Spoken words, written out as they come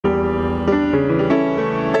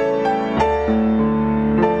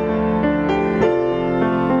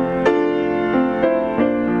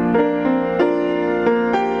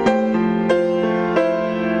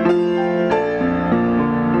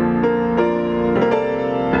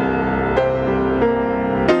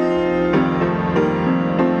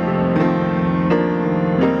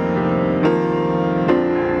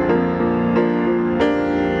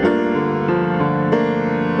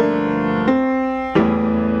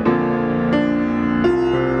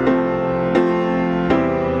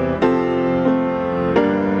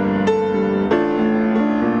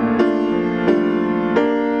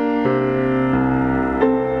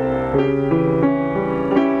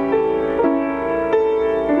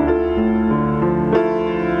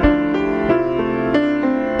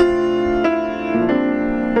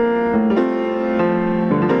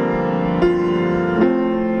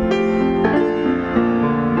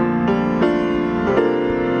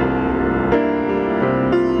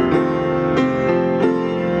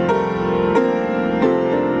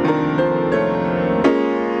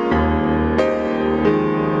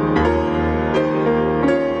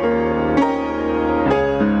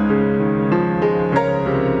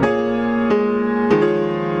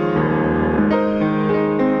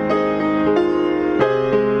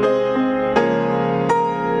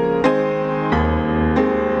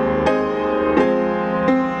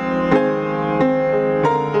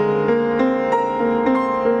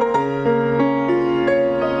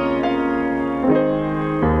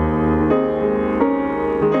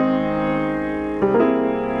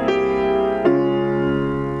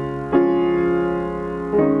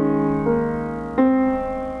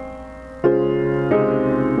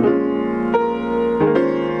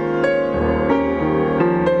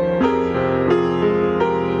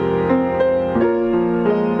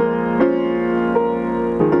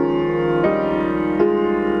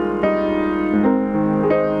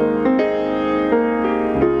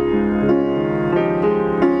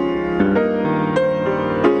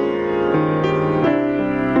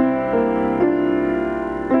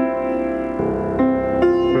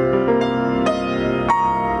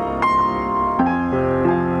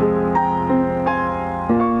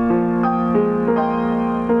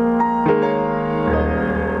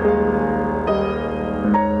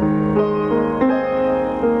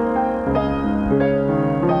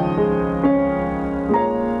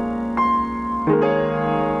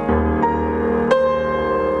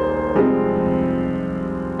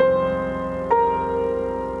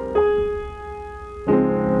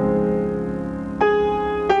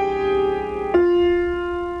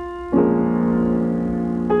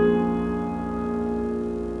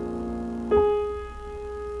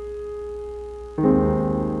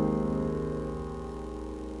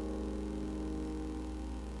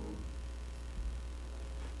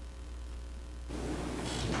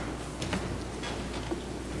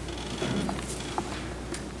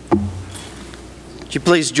Would you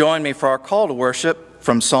please join me for our call to worship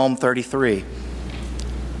from Psalm 33.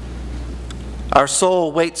 Our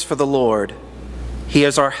soul waits for the Lord. He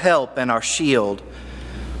is our help and our shield.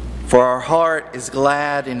 For our heart is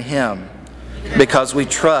glad in Him, because we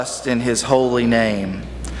trust in His holy name.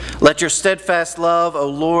 Let your steadfast love, O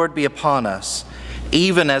Lord, be upon us,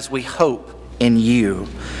 even as we hope in you.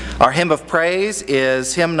 Our hymn of praise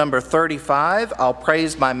is hymn number 35, I'll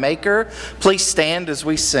Praise My Maker. Please stand as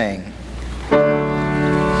we sing.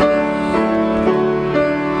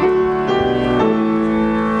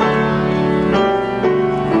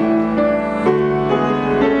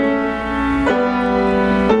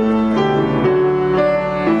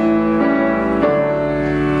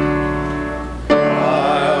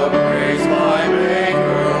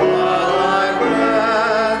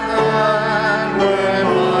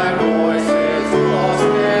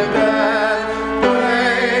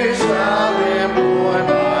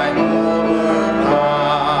 My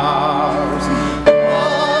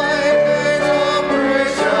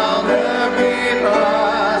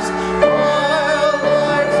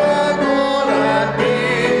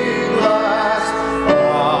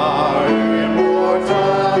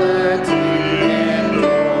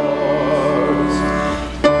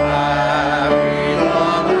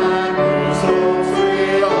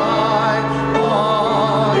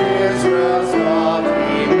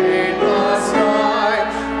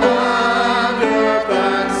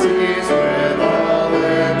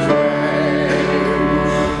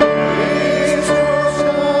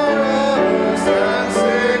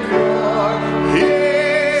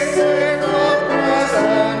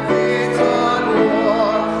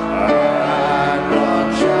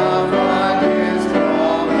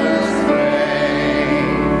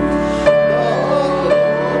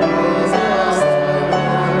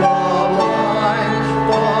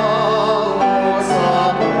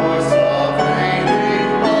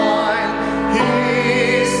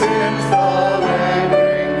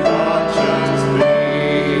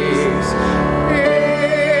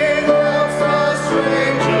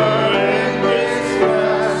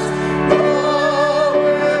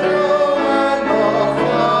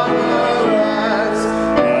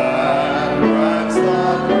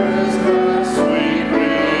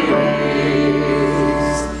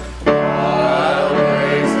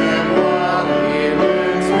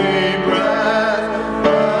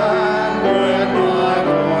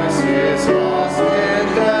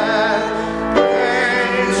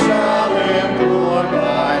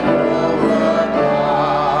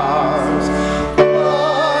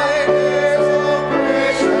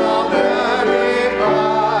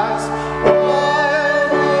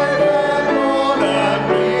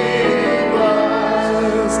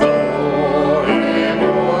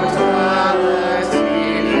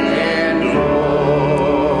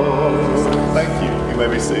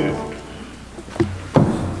seated.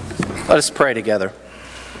 Let us pray together.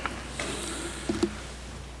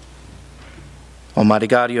 Almighty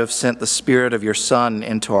God, you have sent the Spirit of your Son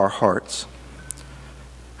into our hearts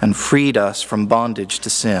and freed us from bondage to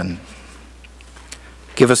sin.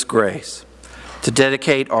 Give us grace to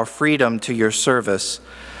dedicate our freedom to your service,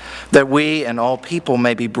 that we and all people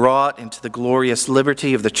may be brought into the glorious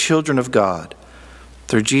liberty of the children of God,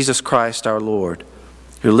 through Jesus Christ our Lord,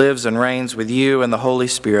 who lives and reigns with you and the Holy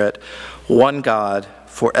Spirit, one God,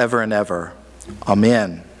 forever and ever.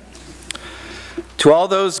 Amen. To all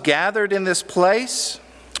those gathered in this place,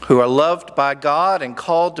 who are loved by God and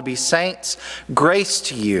called to be saints, grace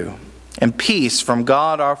to you and peace from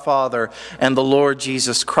God our Father and the Lord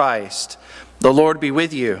Jesus Christ. The Lord be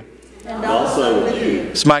with you. And also with you.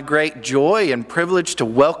 It's my great joy and privilege to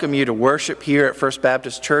welcome you to worship here at First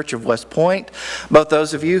Baptist Church of West Point. Both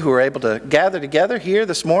those of you who are able to gather together here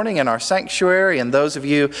this morning in our sanctuary and those of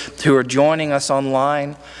you who are joining us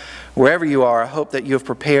online. Wherever you are, I hope that you have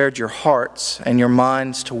prepared your hearts and your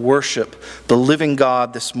minds to worship the living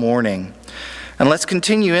God this morning. And let's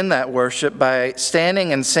continue in that worship by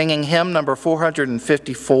standing and singing hymn number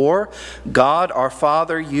 454, God our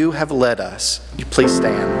Father, you have led us. You please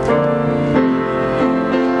stand.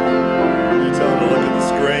 You tell them to look at the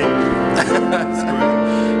screen.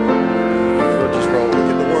 We'll just roll. Look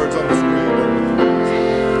at the words on the screen.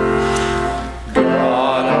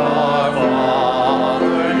 God our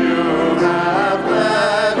Father, you have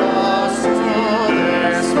led us to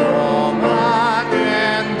this moment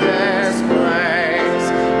in this place.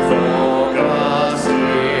 Focus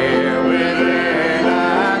here within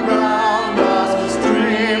and round us,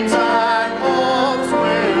 streams and hopes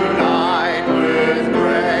unite with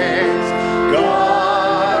grace.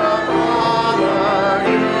 God our Father,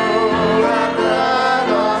 you have led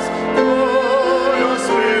us, through your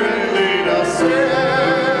Spirit lead us still.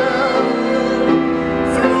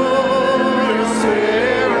 Through your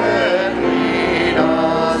Spirit lead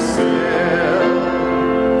us still.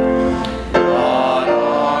 God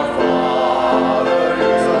our Father,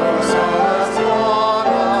 Jesus has taught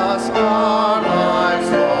us our lives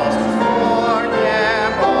lost for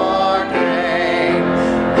Him our gain.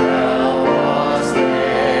 Help us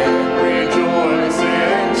then rejoice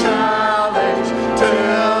in challenge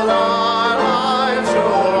till our lives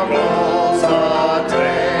your goals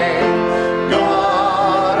attain.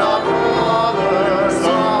 God our Father,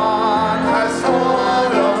 Son has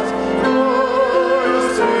taught us, through your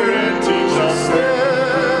Spirit teach us still.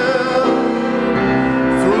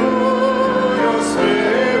 Through your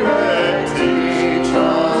Spirit teach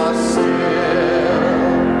us still.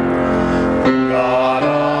 God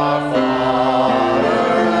our Father,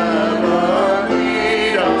 ever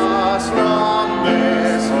lead us from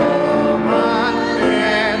this moment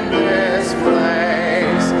in this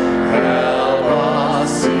place. Help us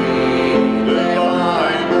see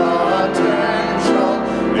divine potential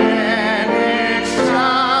in each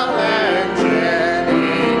challenge, in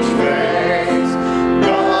each phase.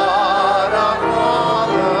 God our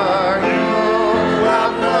Father, you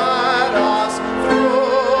have led us,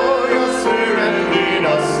 through your Spirit lead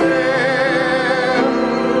us still.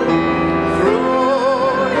 Through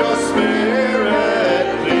your Spirit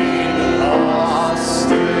lead us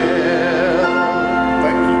still.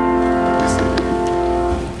 Thank you.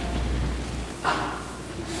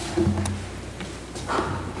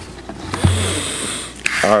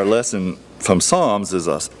 Our lesson from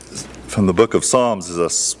the book of Psalms is a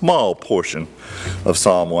small portion of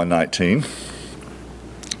Psalm 119,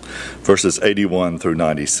 verses 81 through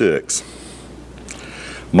 96.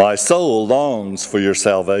 My soul longs for your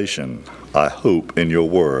salvation. I hope in your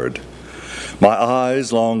word. My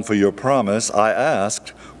eyes long for your promise. I asked,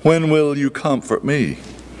 when will you comfort me?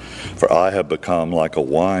 For I have become like a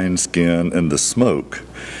wineskin in the smoke,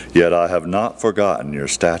 yet I have not forgotten your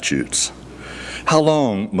statutes. How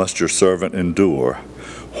long must your servant endure?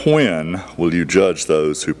 When will you judge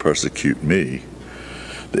those who persecute me?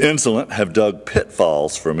 The insolent have dug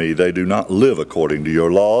pitfalls for me. They do not live according to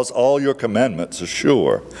your laws. All your commandments are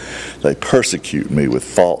sure. They persecute me with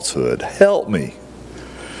falsehood. Help me.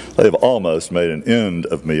 They have almost made an end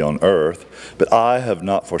of me on earth, but I have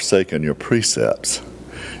not forsaken your precepts.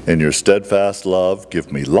 In your steadfast love,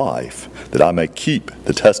 give me life, that I may keep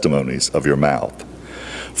the testimonies of your mouth.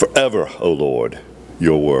 Forever, O Lord,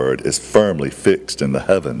 your word is firmly fixed in the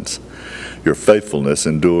heavens. Your faithfulness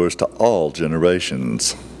endures to all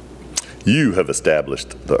generations. You have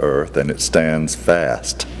established the earth, and it stands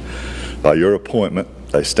fast. By your appointment,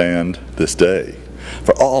 they stand this day.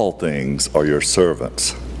 For all things are your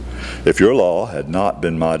servants. If your law had not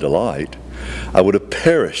been my delight, I would have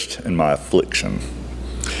perished in my affliction.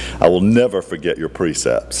 I will never forget your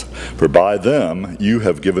precepts, for by them you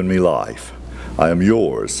have given me life. I am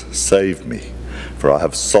yours. Save me, for I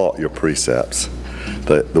have sought your precepts.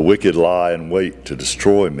 The wicked lie in wait to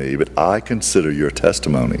destroy me, but I consider your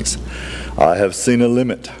testimonies. I have seen a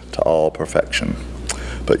limit to all perfection,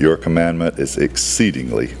 but your commandment is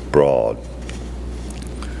exceedingly broad.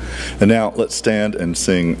 And now let's stand and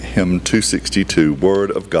sing hymn 262,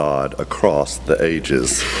 Word of God Across the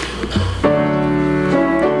Ages.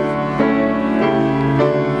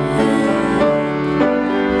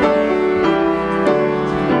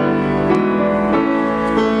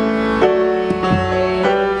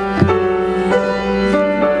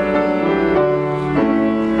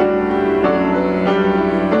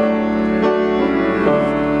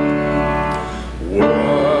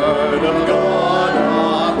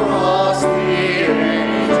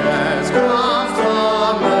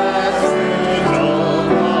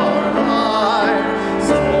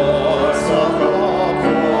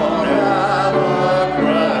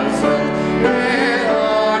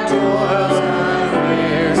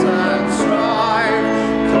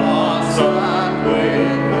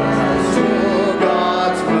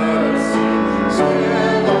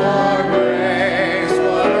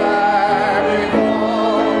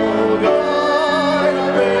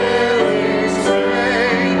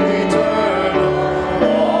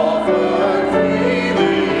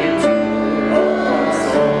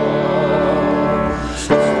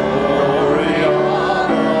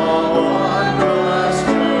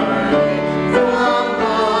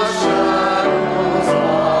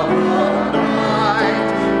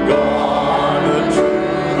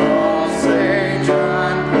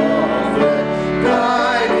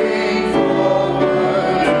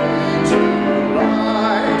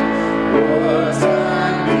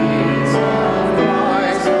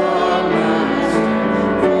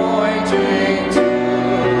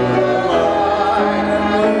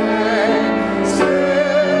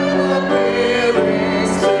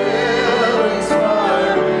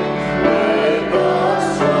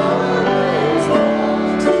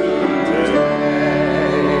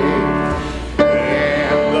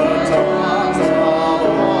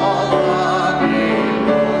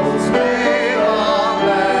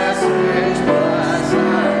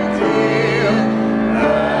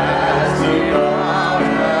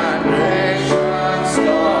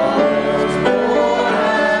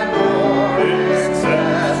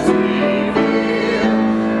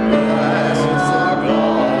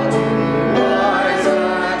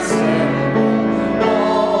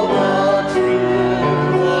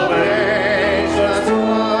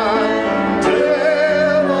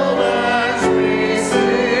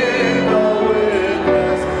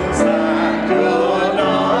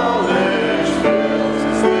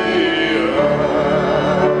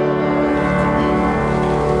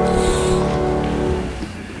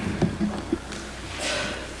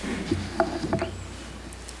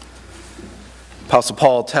 Apostle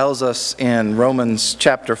Paul tells us in Romans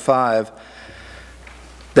chapter 5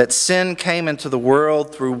 that sin came into the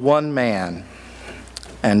world through one man,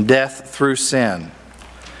 and death through sin.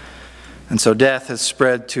 And so death has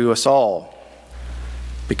spread to us all,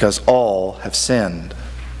 because all have sinned.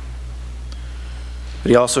 But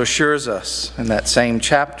he also assures us in that same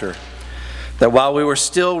chapter that while we were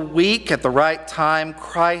still weak at the right time,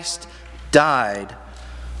 Christ died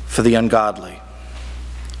for the ungodly.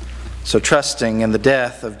 So trusting in the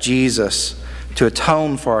death of Jesus to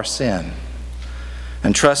atone for our sin,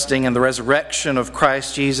 and trusting in the resurrection of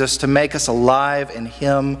Christ Jesus to make us alive in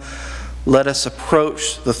Him, let us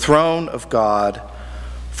approach the throne of God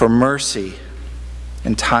for mercy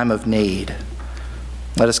in time of need.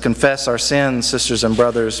 Let us confess our sins, sisters and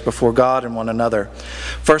brothers, before God and one another,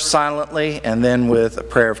 first silently and then with a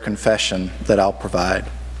prayer of confession that I'll provide.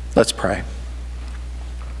 Let's pray.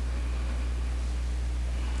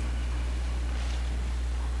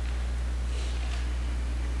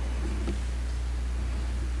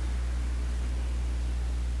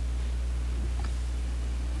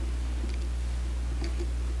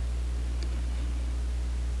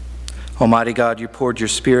 Almighty God, you poured your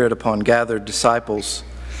Spirit upon gathered disciples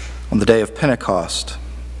on the day of Pentecost,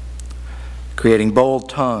 creating bold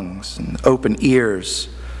tongues and open ears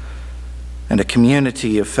and a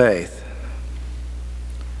community of faith.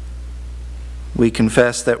 We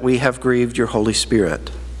confess that we have grieved your Holy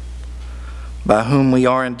Spirit, by whom we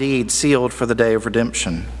are indeed sealed for the day of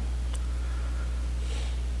redemption,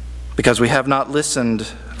 because we have not listened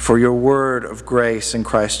for your word of grace in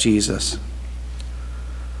Christ Jesus.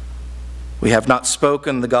 We have not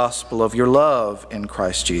spoken the gospel of your love in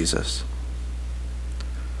Christ Jesus.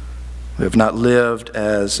 We have not lived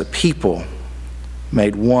as a people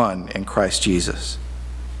made one in Christ Jesus.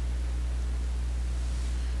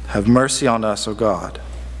 Have mercy on us, O God.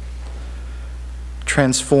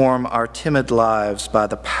 Transform our timid lives by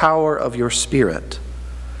the power of your Spirit,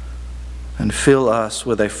 and fill us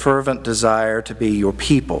with a fervent desire to be your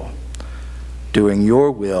people, doing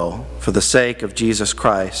your will for the sake of Jesus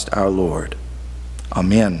Christ our Lord.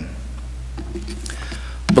 Amen.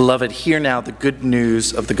 Beloved, hear now the good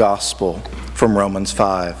news of the gospel from Romans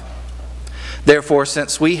 5. Therefore,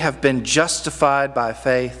 since we have been justified by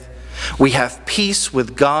faith, we have peace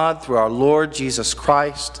with God through our Lord Jesus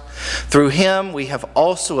Christ. Through him we have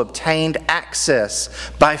also obtained access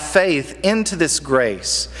by faith into this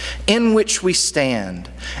grace in which we stand,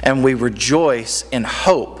 and we rejoice in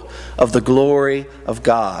hope of the glory of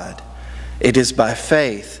God. It is by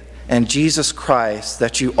faith in Jesus Christ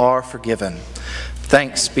that you are forgiven.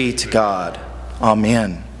 Thanks be to God.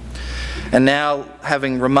 Amen. And now,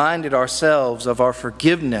 having reminded ourselves of our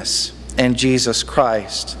forgiveness in Jesus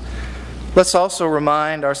Christ, let's also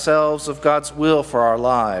remind ourselves of God's will for our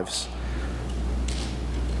lives.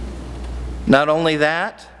 Not only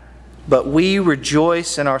that, but we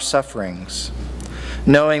rejoice in our sufferings,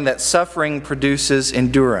 knowing that suffering produces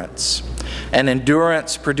endurance, and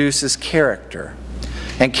endurance produces character,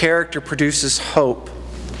 and character produces hope,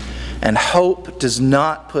 and hope does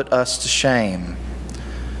not put us to shame,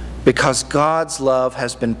 because God's love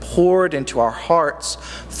has been poured into our hearts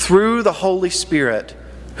through the Holy Spirit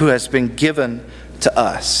who has been given to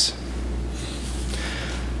us.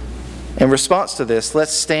 In response to this,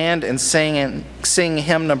 let's stand and sing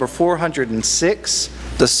hymn number 406,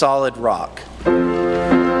 The Solid Rock.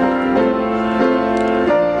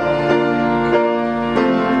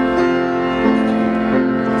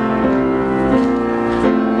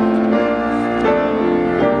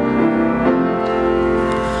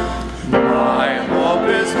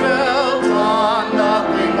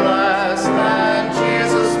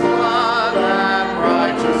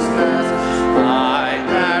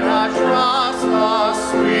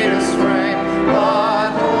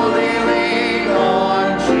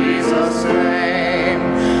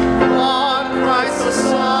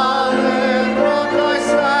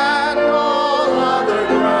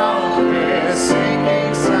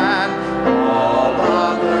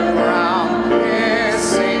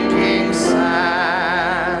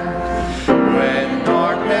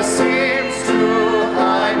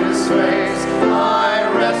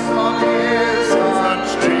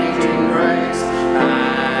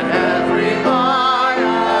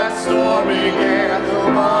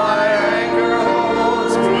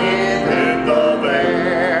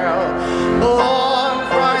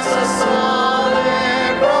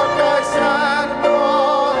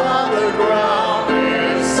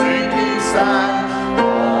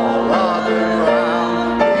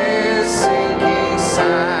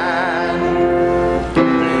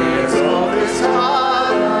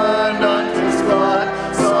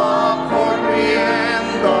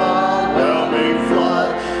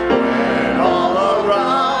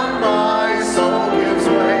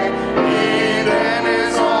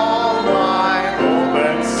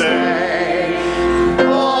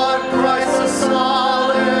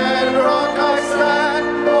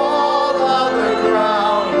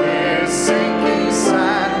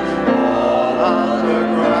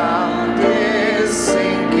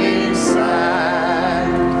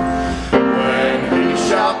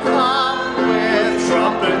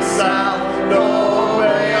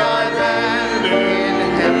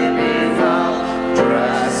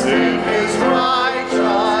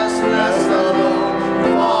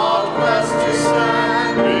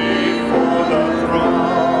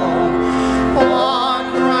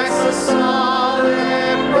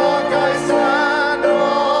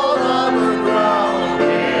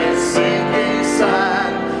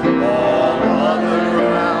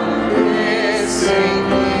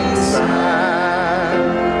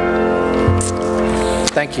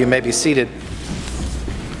 Thank you. You may be seated.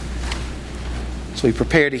 So we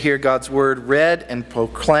prepare to hear God's word read and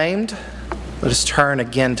proclaimed. Let us turn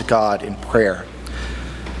again to God in prayer.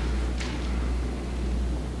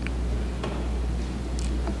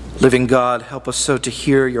 Living God, help us so to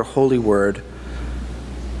hear your holy word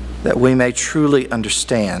that we may truly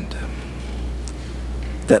understand.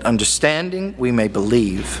 That understanding we may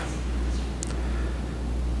believe.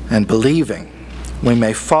 And believing we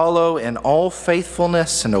may follow in all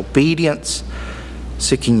faithfulness and obedience,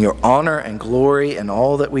 seeking your honor and glory in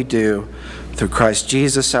all that we do through Christ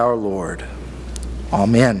Jesus our Lord.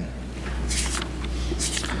 Amen.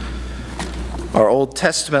 Our Old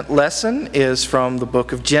Testament lesson is from the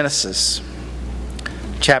book of Genesis,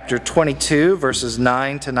 chapter 22, verses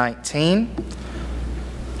 9 to 19,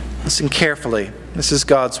 Listen carefully. This is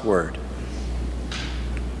God's word.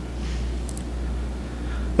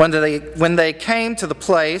 When they came to the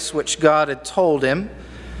place which God had told him,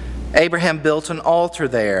 Abraham built an altar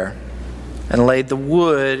there and laid the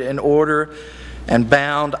wood in order and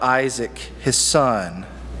bound Isaac his son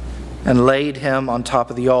and laid him on top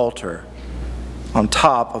of the altar, on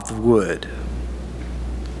top of the wood.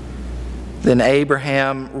 Then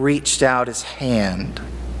Abraham reached out his hand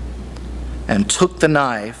and took the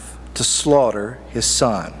knife to slaughter his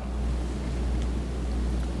son.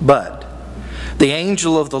 But the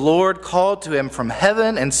angel of the Lord called to him from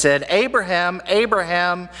heaven and said, "Abraham,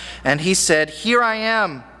 Abraham." And he said, "Here I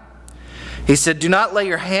am." He said, "Do not lay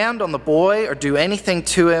your hand on the boy or do anything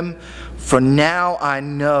to him, for now I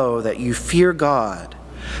know that you fear God,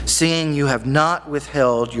 seeing you have not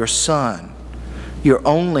withheld your son, your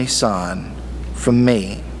only son, from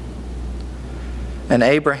me." And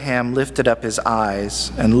Abraham lifted up his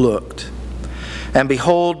eyes and looked, and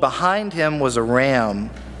behold, behind him was a ram,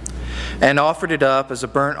 and offered it up as a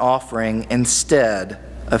burnt offering instead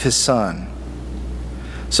of his son.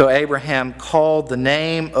 So Abraham called the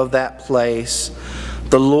name of that place,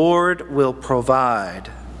 "The Lord will provide,"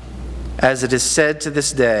 as it is said to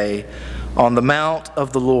this day, "On the mount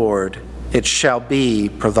of the Lord it shall be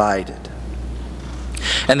provided."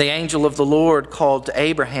 And the angel of the Lord called to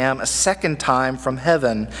Abraham a second time from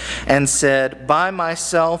heaven and said, "By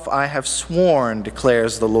myself I have sworn,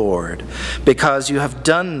 declares the Lord, because you have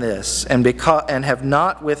done this and have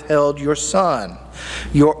not withheld your son,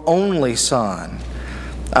 your only son,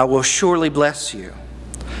 I will surely bless you,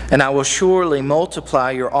 and I will surely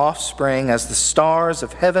multiply your offspring as the stars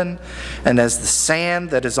of heaven and as the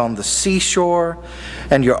sand that is on the seashore,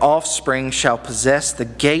 and your offspring shall possess the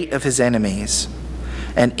gate of his enemies.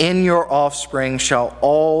 And in your offspring shall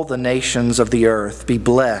all the nations of the earth be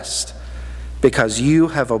blessed, because you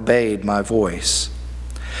have obeyed my voice."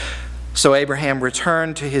 So Abraham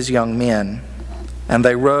returned to his young men, and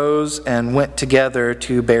they rose and went together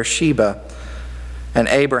to Beersheba, and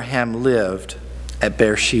Abraham lived at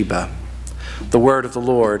Beersheba. The word of the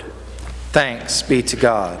Lord. Thanks be to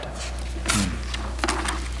God.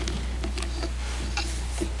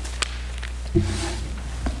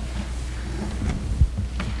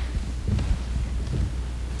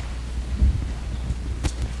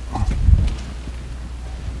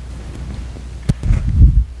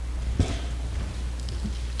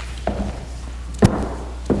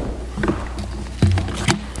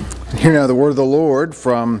 Hear now the word of the Lord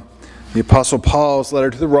from the Apostle Paul's letter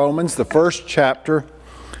to the Romans, the first chapter,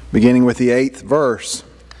 beginning with the 8th verse.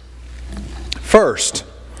 "First,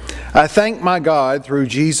 I thank my God through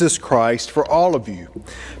Jesus Christ for all of you,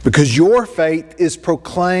 because your faith is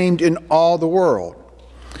proclaimed in all the world.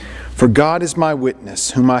 For God is my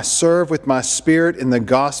witness, whom I serve with my spirit in the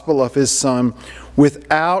gospel of his Son.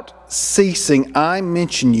 Without ceasing, I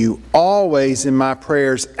mention you always in my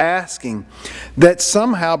prayers, asking that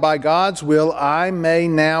somehow by God's will I may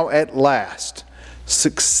now at last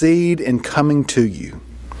succeed in coming to you.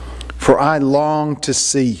 For I long to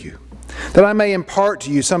see you, that I may impart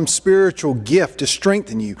to you some spiritual gift to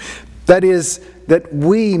strengthen you. That is, that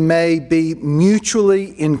we may be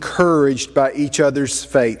mutually encouraged by each other's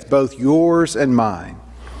faith, both yours and mine.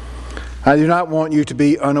 I do not want you to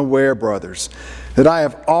be unaware, brothers, that I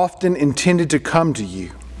have often intended to come to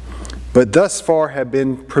you, but thus far have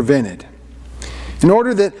been prevented, in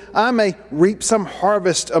order that I may reap some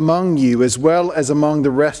harvest among you as well as among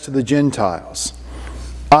the rest of the Gentiles.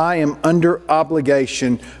 I am under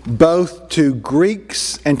obligation both to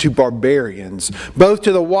Greeks and to barbarians, both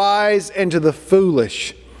to the wise and to the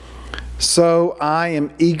foolish. So I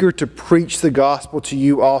am eager to preach the gospel to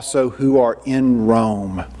you also who are in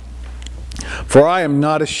Rome. For I am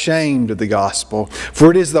not ashamed of the gospel, for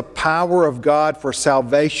it is the power of God for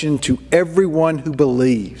salvation to everyone who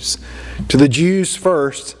believes, to the Jews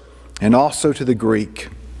first, and also to the Greek.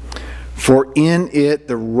 For in it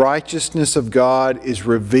the righteousness of God is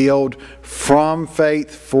revealed from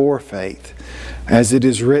faith for faith, as it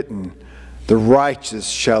is written, the righteous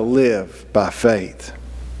shall live by faith.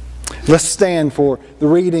 Let's stand for the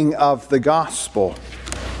reading of the gospel.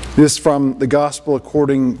 This is from the gospel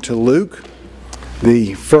according to Luke,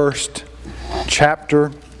 the first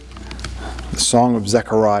chapter, the Song of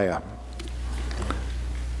Zechariah.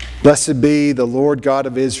 Blessed be the Lord God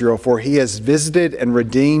of Israel, for he has visited and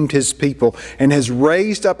redeemed his people, and has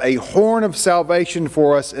raised up a horn of salvation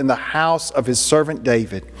for us in the house of his servant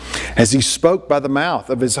David, as he spoke by the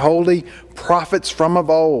mouth of his holy prophets from of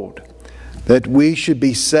old, that we should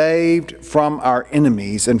be saved from our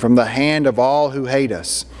enemies and from the hand of all who hate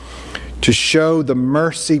us, to show the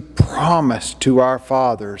mercy promised to our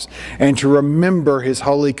fathers and to remember His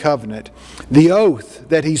holy covenant, the oath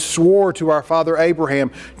that He swore to our father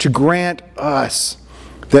Abraham to grant us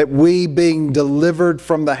that we, being delivered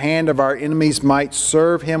from the hand of our enemies, might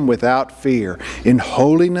serve Him without fear, in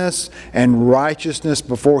holiness and righteousness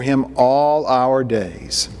before Him all our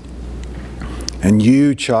days. And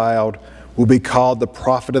you, child, will be called the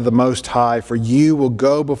prophet of the Most High, for you will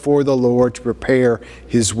go before the Lord to prepare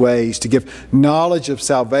His ways, to give knowledge of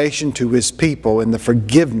salvation to His people and the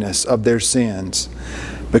forgiveness of their sins,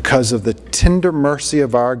 because of the tender mercy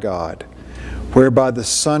of our God, whereby the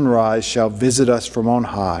sunrise shall visit us from on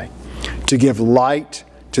high, to give light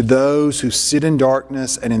to those who sit in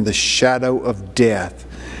darkness and in the shadow of death,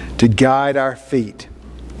 to guide our feet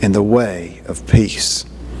in the way of peace.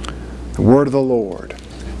 The word of the Lord.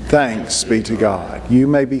 Thanks be to God. You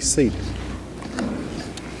may be seated.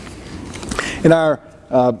 In our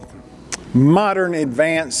modern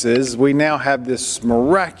advances, we now have this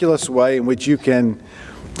miraculous way in which you can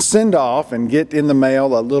send off and get in the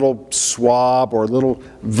mail a little swab or a little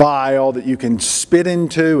vial that you can spit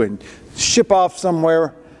into and ship off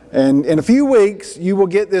somewhere. And in a few weeks, you will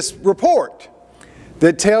get this report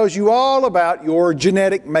that tells you all about your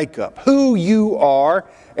genetic makeup, who you are,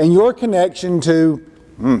 and your connection to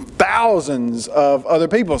thousands of other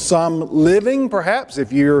people, some living perhaps,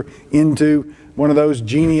 if you're into one of those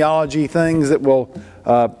genealogy things that will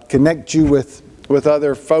connect you with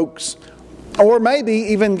other folks, or maybe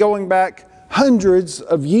even going back hundreds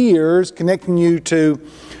of years, connecting you to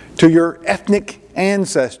your ethnic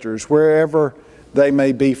ancestors, wherever they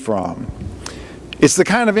may be from. It's the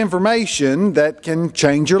kind of information that can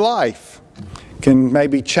change your life, can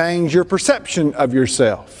maybe change your perception of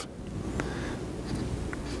yourself.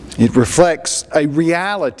 It reflects a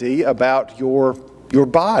reality about your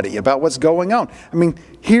body, about what's going on. I mean,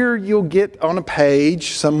 here you'll get on a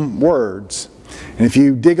page some words. And if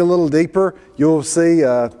you dig a little deeper, you'll see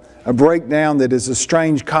a breakdown that is a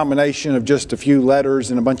strange combination of just a few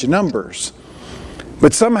letters and a bunch of numbers.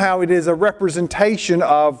 But somehow it is a representation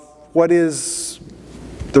of what is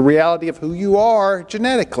the reality of who you are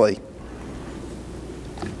genetically.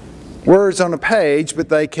 Words on a page, but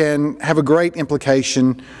they can have a great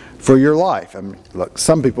implication for your life. I mean, look,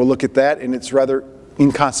 some people look at that and it's rather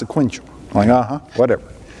inconsequential. Like, whatever.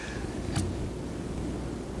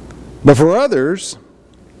 But for others,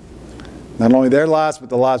 not only their lives, but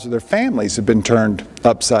the lives of their families have been turned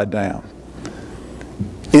upside down.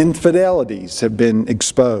 Infidelities have been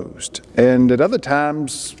exposed. And at other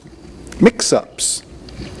times, mix-ups.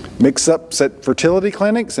 Mix-ups at fertility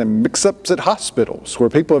clinics and mix-ups at hospitals where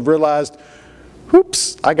people have realized,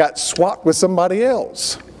 oops, I got swapped with somebody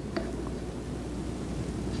else.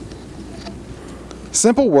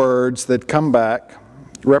 Simple words that come back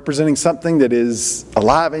representing something that is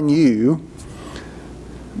alive in you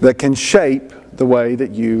that can shape the way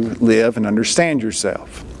that you live and understand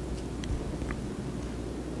yourself.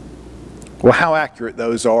 Well, how accurate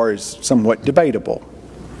those are is somewhat debatable.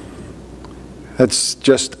 That's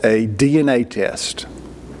just a DNA test.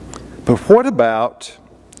 But what about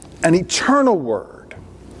an eternal word?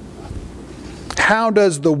 How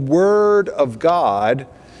does the Word of God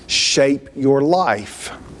shape your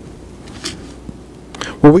life?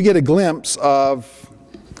 Well, we get a glimpse of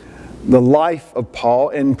the life of Paul,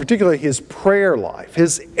 and particularly his prayer life,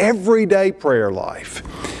 his everyday prayer life,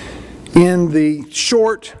 in the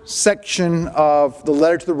short section of the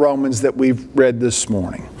letter to the Romans that we've read this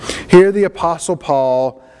morning. Here the Apostle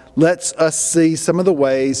Paul lets us see some of the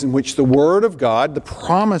ways in which the Word of God, the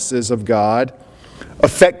promises of God,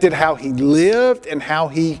 affected how he lived and how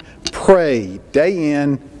he prayed day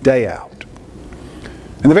in, day out.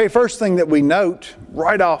 And the very first thing that we note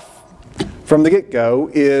right off from the get-go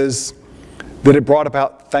is that it brought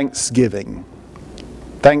about thanksgiving.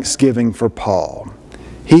 Thanksgiving for Paul.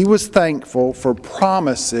 He was thankful for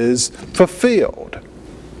promises fulfilled.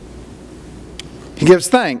 He gives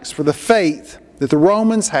thanks for the faith that the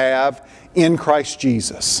Romans have in Christ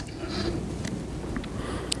Jesus.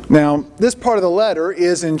 Now, this part of the letter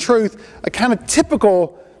is in truth a kind of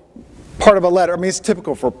typical part of a letter. I mean, it's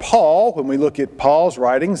typical for Paul. When we look at Paul's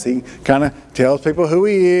writings, he kind of tells people who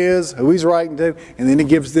he is, who he's writing to, and then he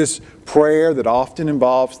gives this prayer that often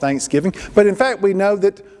involves thanksgiving. But in fact, we know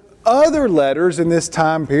that other letters in this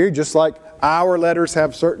time period, just like our letters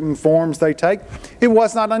have certain forms they take, it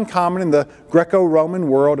was not uncommon in the Greco-Roman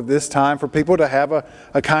world of this time for people to have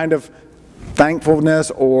a kind of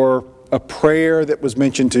thankfulness or a prayer that was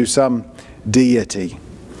mentioned to some deity.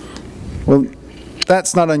 Well,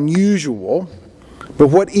 that's not unusual, But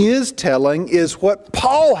what is telling is what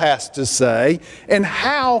Paul has to say and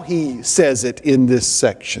how he says it in this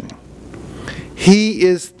section. He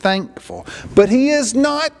is thankful, but he is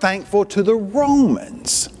not thankful to the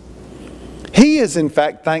Romans. He is in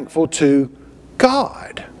fact thankful to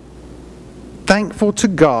God. Thankful to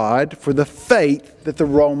God for the faith that the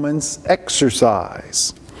Romans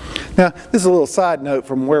exercise. Now, this is a little side note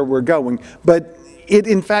from where we're going, but it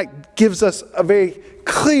in fact gives us a very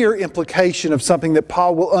clear implication of something that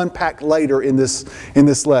Paul will unpack later in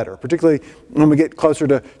this letter, particularly when we get closer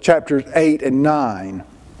to chapters 8 and 9.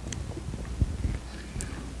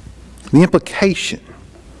 The implication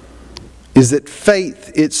is that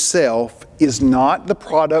faith itself is not the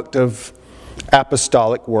product of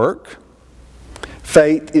apostolic work.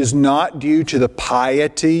 Faith is not due to the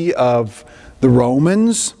piety of the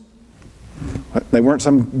Romans. They weren't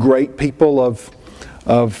some great people of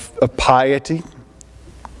piety.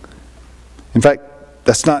 In fact,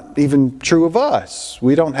 that's not even true of us.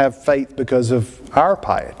 We don't have faith because of our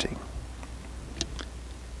piety.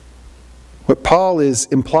 What Paul is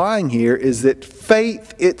implying here is that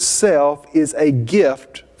faith itself is a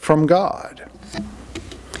gift from God.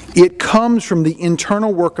 It comes from the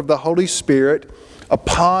internal work of the Holy Spirit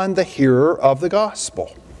upon the hearer of the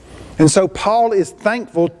gospel. And so Paul is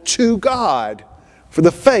thankful to God for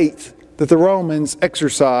the faith that the Romans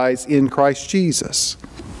exercise in Christ Jesus.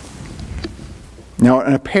 Now,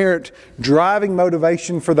 an apparent driving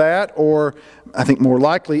motivation for that, or I think more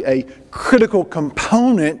likely a critical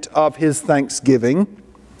component of his thanksgiving,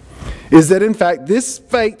 is that in fact this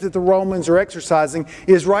faith that the Romans are exercising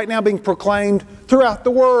is right now being proclaimed throughout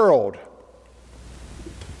the world.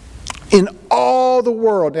 In all the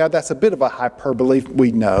world. Now that's a bit of a hyperbole,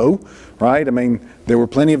 we know, right? I mean, there were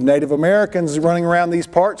plenty of Native Americans running around these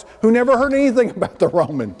parts who never heard anything about the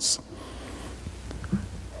Romans.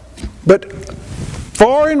 But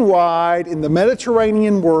far and wide in the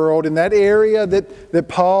Mediterranean world, in that area that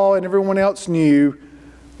Paul and everyone else knew,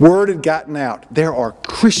 word had gotten out. There are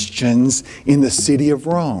Christians in the city of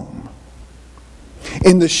Rome.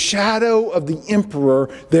 In the shadow of the emperor,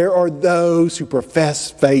 there are those who profess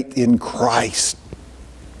faith in Christ.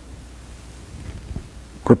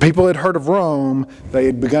 Where people had heard of Rome, they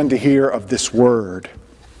had begun to hear of this word.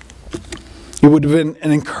 It would have been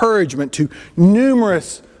an encouragement to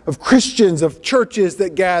numerous of Christians, of churches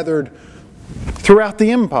that gathered throughout the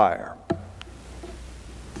empire.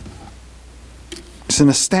 It's an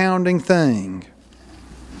astounding thing.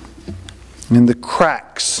 And the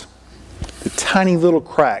cracks, the tiny little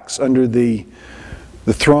cracks under the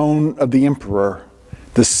throne of the emperor,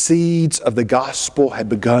 the seeds of the gospel had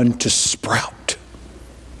begun to sprout.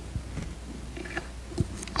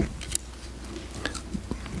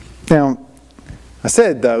 Now, I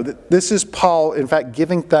said, though, that this is Paul, in fact,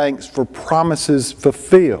 giving thanks for promises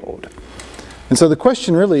fulfilled. And so the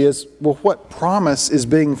question really is, well, what promise is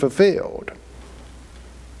being fulfilled?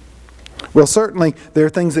 Well, certainly there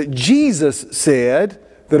are things that Jesus said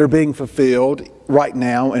that are being fulfilled right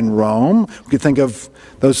now in Rome. We could think of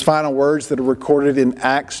those final words that are recorded in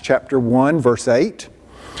Acts chapter 1, verse 8.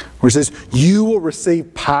 Where it says, "You will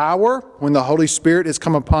receive power when the Holy Spirit has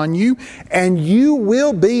come upon you, and you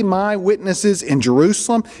will be my witnesses in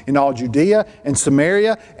Jerusalem, in all Judea and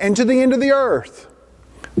Samaria, and to the end of the earth."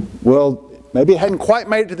 Well, maybe it hadn't quite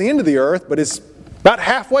made it to the end of the earth, but it's about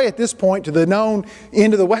halfway at this point to the known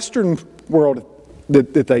end of the Western world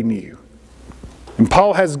that they knew. And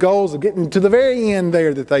Paul has goals of getting to the very end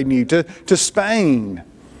there that they knew, to Spain.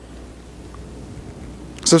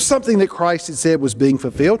 So something that Christ had said was being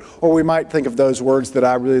fulfilled. Or we might think of those words that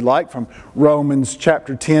I really like from Romans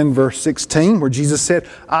chapter 10, verse 16, where Jesus said,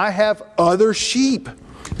 "I have other sheep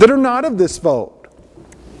that are not of this fold,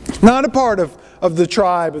 not a part of the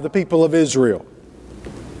tribe of the people of Israel.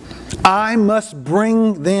 I must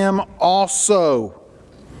bring them also,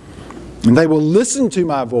 and they will listen to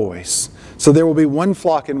my voice. So there will be one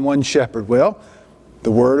flock and one shepherd." Well,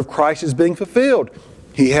 the word of Christ is being fulfilled.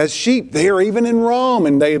 He has sheep there even in Rome,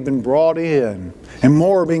 and they have been brought in. And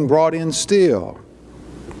more are being brought in still.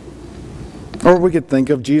 Or we could think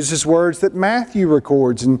of Jesus' words that Matthew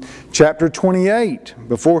records in chapter 28,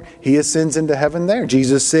 before he ascends into heaven there.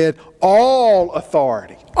 Jesus said, all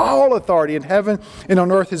authority in heaven and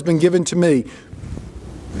on earth has been given to me.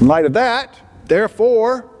 In light of that,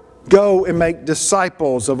 therefore, go and make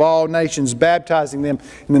disciples of all nations, baptizing them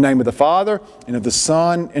in the name of the Father, and of the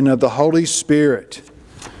Son, and of the Holy Spirit,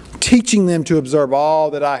 teaching them to observe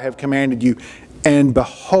all that I have commanded you. And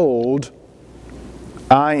behold,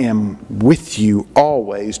 I am with you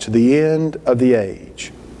always to the end of the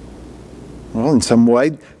age. Well, in some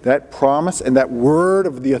way, that promise and that word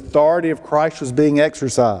of the authority of Christ was being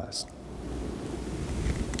exercised.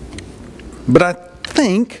 But I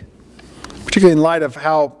think, particularly in light of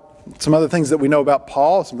how some other things that we know about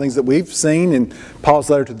Paul, some things that we've seen in Paul's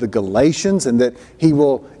letter to the Galatians, and that he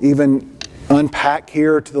will even unpack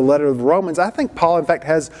here to the letter of the Romans, I think Paul, in fact,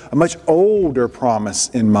 has a much older promise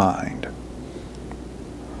in mind.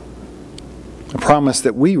 A promise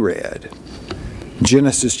that we read.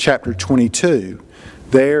 Genesis chapter 22.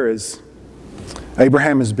 There is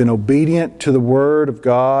Abraham has been obedient to the word of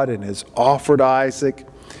God and has offered Isaac.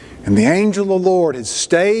 And the angel of the Lord has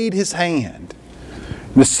stayed his hand.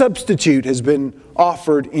 And the substitute has been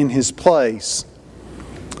offered in his place.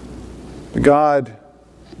 But God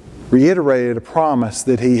reiterated a promise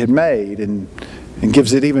that he had made and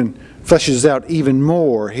gives it even, fleshes out even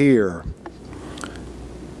more here.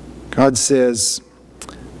 God says,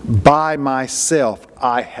 "By myself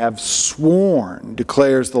I have sworn,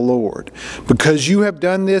 declares the Lord, because you have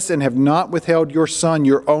done this and have not withheld your son,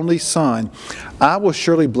 your only son, I will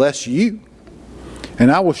surely bless you, and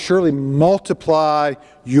I will surely multiply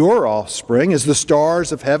your offspring as the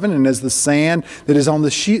stars of heaven and as the sand that is on the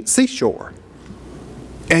seashore.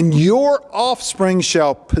 And your offspring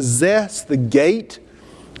shall possess the gate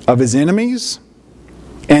of his enemies,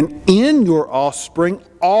 and in your offspring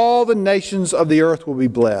all the nations of the earth will be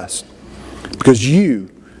blessed, because you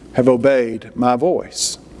have obeyed my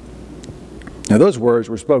voice." Now those words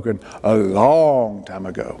were spoken a long time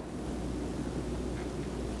ago.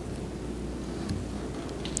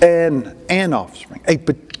 And an offspring, a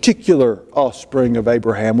particular offspring of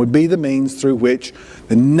Abraham, would be the means through which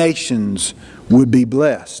the nations would be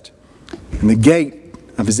blessed. And the gate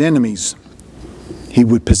of his enemies he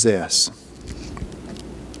would possess.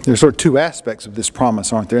 There's sort of two aspects of this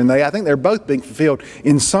promise, aren't there? And I think they're both being fulfilled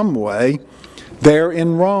in some way there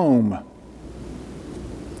in Rome.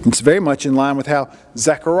 It's very much in line with how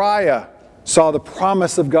Zechariah saw the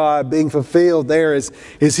promise of God being fulfilled there as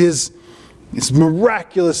his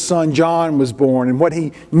miraculous son John was born, and what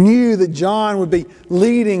he knew that John would be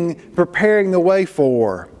leading, preparing the way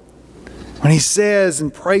for. When he says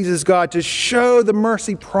and praises God to show the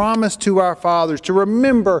mercy promised to our fathers, to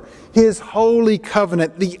remember his holy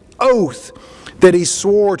covenant, the oath that he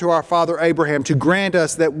swore to our father Abraham, to grant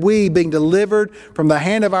us that we, being delivered from the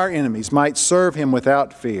hand of our enemies, might serve him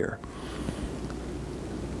without fear.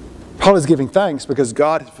 Paul is giving thanks because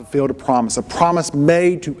God has fulfilled a promise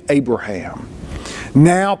made to Abraham.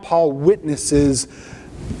 Now Paul witnesses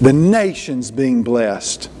the nations being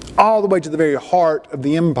blessed, all the way to the very heart of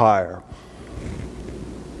the empire.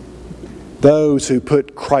 Those who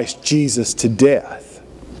put Christ Jesus to death,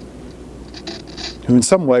 who in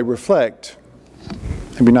some way reflect,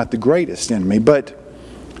 maybe not the greatest enemy, but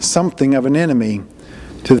something of an enemy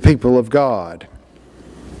to the people of God.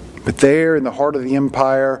 But there in the heart of the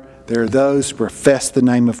empire, there are those who profess the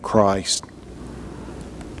name of Christ.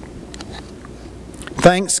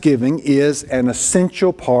 Thanksgiving is an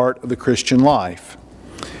essential part of the Christian life.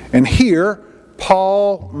 And here,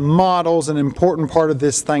 Paul models an important part of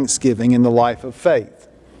this thanksgiving in the life of faith.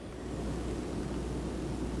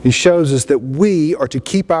 He shows us that we are to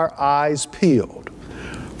keep our eyes peeled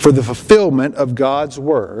for the fulfillment of God's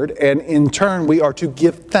Word, and in turn we are to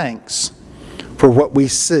give thanks for what we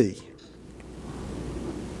see.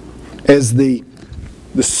 As the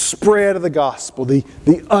spread of the gospel, the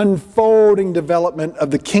unfolding development of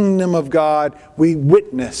the kingdom of God we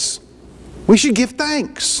witness, we should give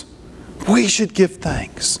thanks. We should give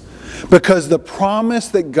thanks because the promise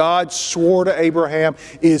that God swore to Abraham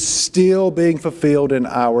is still being fulfilled in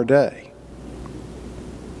our day.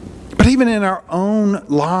 But even in our own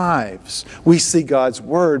lives, we see God's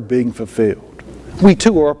Word being fulfilled. We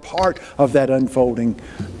too are a part of that unfolding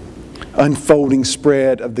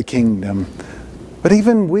spread of the kingdom. But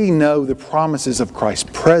even we know the promises of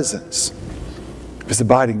Christ's presence, His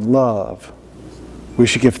abiding love. We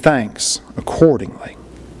should give thanks accordingly.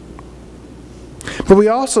 But we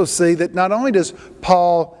also see that not only does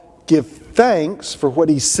Paul give thanks for what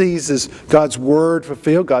he sees as God's Word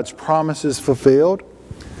fulfilled, God's promises fulfilled,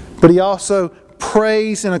 but he also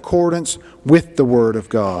prays in accordance with the Word of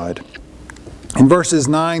God. In verses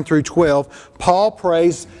 9 through 12, Paul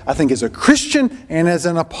prays, I think, as a Christian and as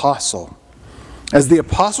an apostle. As the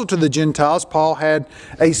apostle to the Gentiles, Paul had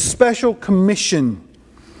a special commission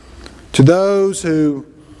to those who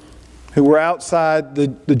were outside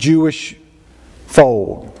the Jewish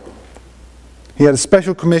fold. He had a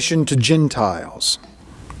special commission to Gentiles.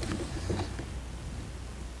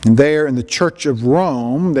 And there in the Church of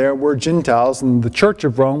Rome, there were Gentiles, and the Church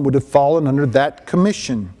of Rome would have fallen under that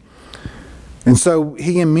commission. And so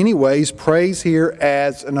he in many ways prays here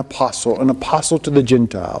as an apostle to the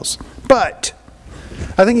Gentiles. But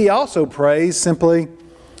I think he also prays simply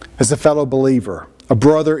as a fellow believer, a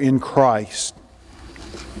brother in Christ.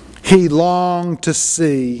 He longed to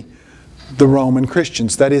see the Roman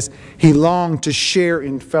Christians. That is, he longed to share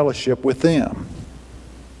in fellowship with them.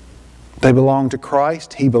 They belonged to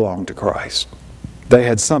Christ. He belonged to Christ. They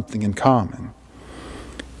had something in common.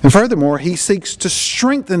 And furthermore, he seeks to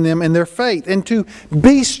strengthen them in their faith and to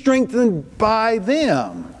be strengthened by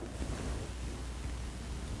them.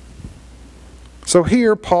 So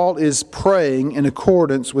here Paul is praying in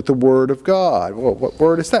accordance with the Word of God. Well, what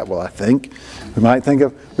word is that? Well, I think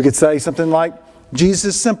we could say something like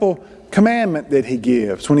Jesus' simple commandment that he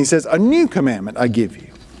gives when he says, "A new commandment I give you,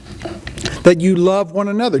 that you love one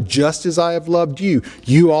another just as I have loved you.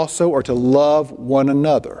 You also are to love one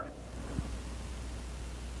another."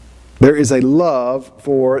 There is a love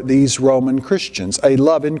for these Roman Christians, a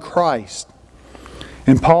love in Christ.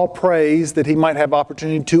 And Paul prays that he might have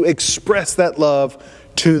opportunity to express that love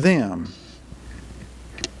to them.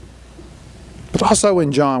 But also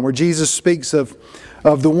in John, where Jesus speaks of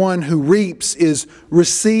the one who reaps is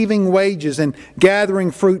receiving wages and gathering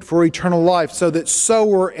fruit for eternal life, so that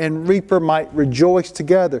sower and reaper might rejoice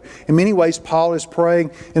together. In many ways, Paul is praying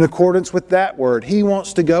in accordance with that word. He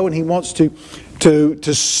wants to go and he wants to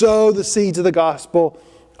sow the seeds of the gospel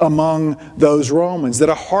among those Romans, that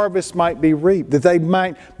a harvest might be reaped, that they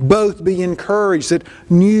might both be encouraged, that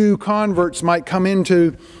new converts might come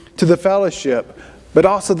into the fellowship, but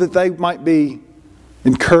also that they might be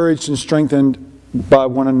encouraged and strengthened by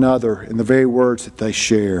one another in the very words that they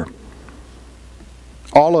share.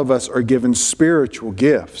 All of us are given spiritual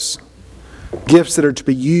gifts, gifts that are to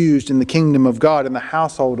be used in the kingdom of God, in the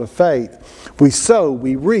household of faith. We sow,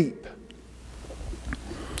 we reap.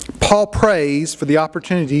 Paul prays for the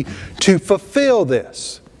opportunity to fulfill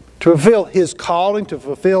this, to fulfill his calling, to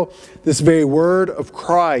fulfill this very word of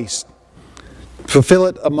Christ, fulfill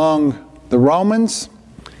it among the Romans,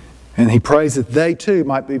 and he prays that they too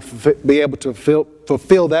might be able to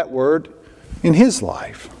fulfill that word in his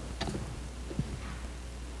life.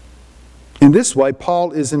 In this way,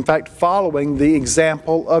 Paul is in fact following the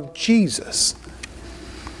example of Jesus.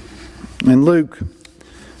 In Luke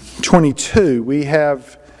 22, we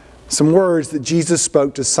have some words that Jesus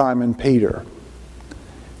spoke to Simon Peter.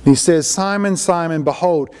 He says, "Simon, Simon,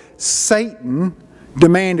 behold, Satan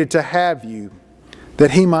demanded to have you,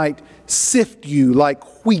 that he might sift you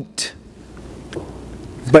like wheat.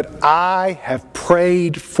 But I have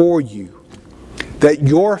prayed for you, that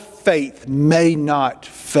your faith may not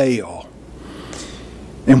fail.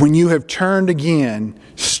 And when you have turned again,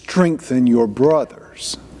 strengthen your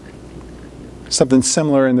brothers." Something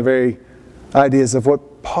similar in the very ideas of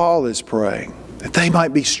what Paul is praying, that they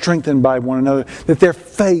might be strengthened by one another, that their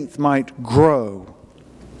faith might grow.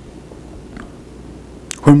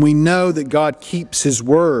 When we know that God keeps His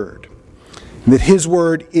word, that His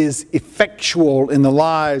word is effectual in the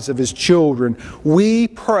lives of His children, we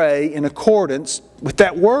pray in accordance with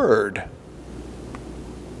that word.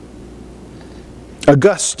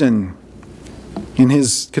 Augustine, in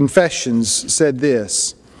his Confessions, said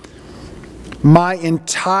this: My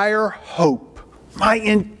entire hope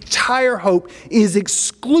is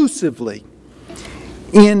exclusively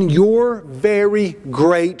in your very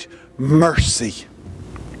great mercy.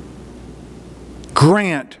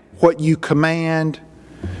 Grant what you command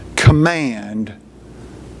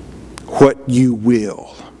what you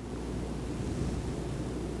will.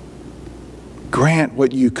 Grant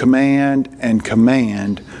what you command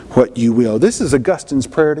what you will. This is Augustine's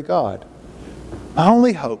prayer to God. My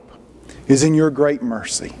only hope is in your great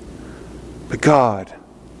mercy. But God,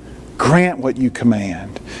 grant what you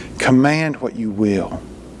command what you will.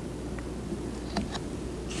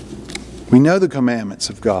 We know the commandments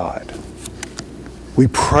of God. We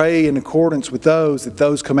pray in accordance with those, that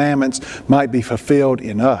those commandments might be fulfilled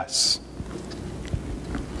in us.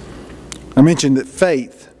 I mentioned that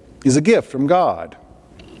faith is a gift from God.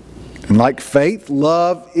 And like faith,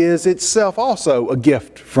 love is itself also a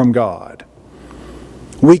gift from God.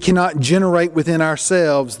 We cannot generate within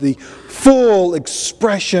ourselves the full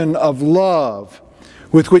expression of love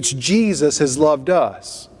with which Jesus has loved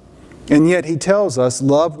us. And yet He tells us,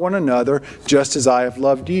 love one another just as I have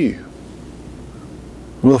loved you.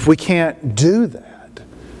 Well, if we can't do that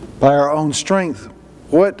by our own strength,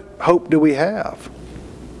 what hope do we have?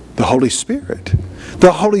 The Holy Spirit.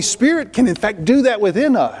 The Holy Spirit can in fact do that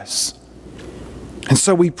within us. And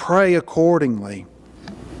so we pray accordingly.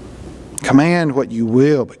 Command what you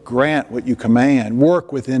will, but grant what you command.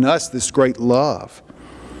 Work within us this great love.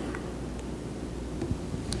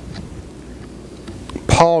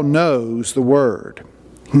 Paul knows the Word.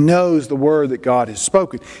 He knows the Word that God has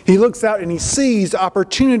spoken. He looks out and he sees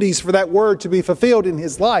opportunities for that Word to be fulfilled in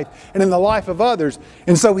his life and in the life of others.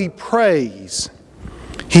 And so he prays.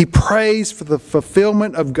 He prays for the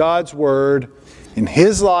fulfillment of God's Word in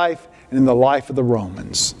his life and in the life of the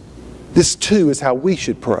Romans. This too is how we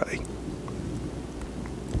should pray.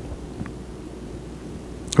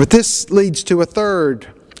 But this leads to a third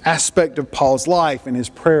aspect of Paul's life and his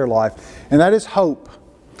prayer life, and that is hope.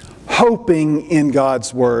 Hoping in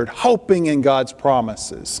God's Word, hoping in God's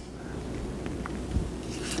promises.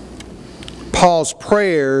 Paul's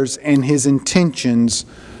prayers and his intentions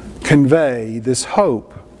convey this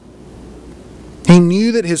hope. He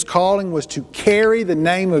knew that his calling was to carry the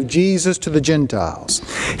name of Jesus to the Gentiles.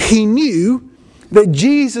 He knew that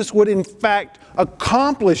Jesus would in fact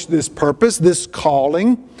accomplish this purpose, this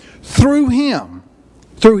calling, through him,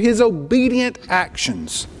 through his obedient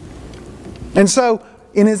actions. And so,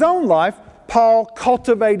 in his own life, Paul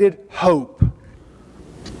cultivated hope.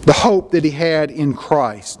 The hope that he had in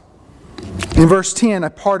Christ. In verse 10, a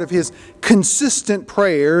part of his consistent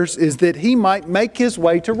prayers is that he might make his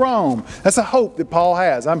way to Rome. That's a hope that Paul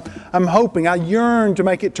has. I'm hoping, I yearn to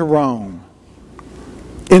make it to Rome.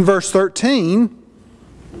 In verse 13,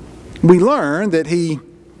 we learn that he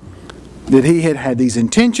had had these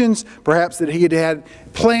intentions, perhaps that he had had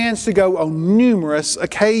plans to go on numerous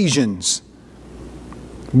occasions.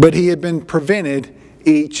 But he had been prevented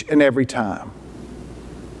each and every time.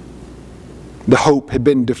 The hope had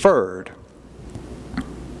been deferred.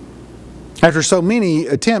 After so many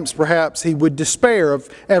attempts, perhaps he would despair of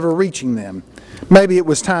ever reaching them. Maybe it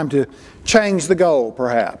was time to change the goal,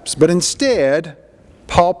 perhaps. But instead,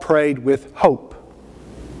 Paul prayed with hope.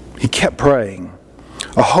 He kept praying.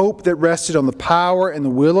 A hope that rested on the power and the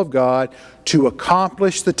will of God to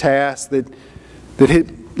accomplish the task that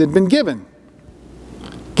had been given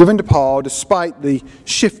to Paul despite the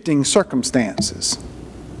shifting circumstances.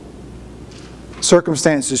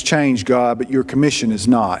 Circumstances change, God, but your commission is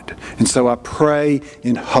not. And so I pray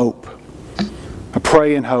in hope. I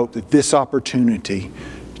pray in hope that this opportunity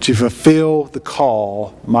to fulfill the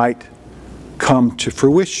call might come to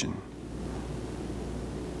fruition.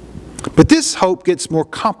 But this hope gets more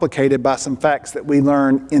complicated by some facts that we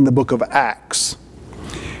learn in the book of Acts.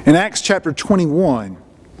 In Acts chapter 21,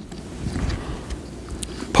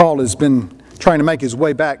 Paul has been trying to make his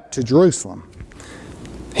way back to Jerusalem.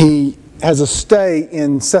 He has a stay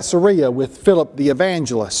in Caesarea with Philip the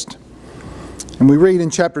evangelist. And we read in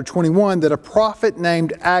chapter 21 that a prophet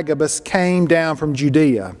named Agabus came down from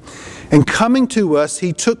Judea. And coming to us,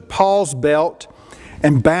 he took Paul's belt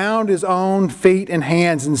and bound his own feet and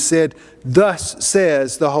hands and said, "Thus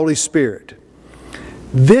says the Holy Spirit,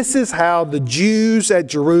 this is how the Jews at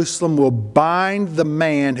Jerusalem will bind the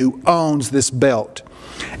man who owns this belt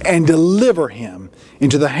and deliver him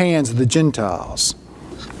into the hands of the Gentiles."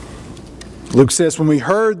 Luke says, when we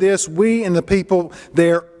heard this, we and the people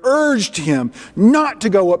there urged him not to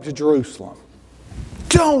go up to Jerusalem.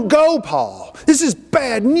 Don't go, Paul. This is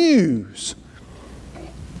bad news.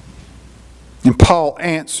 And Paul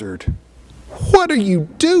answered, "What are you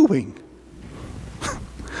doing?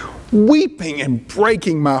 Weeping and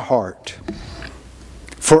breaking my heart.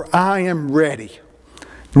 For I am ready,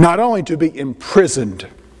 not only to be imprisoned,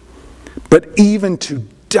 but even to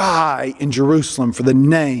die in Jerusalem for the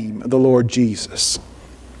name of the Lord Jesus."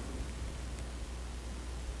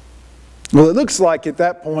 Well, it looks like at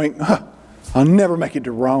that point, I'll never make it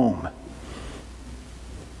to Rome.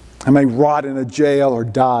 I may rot in a jail or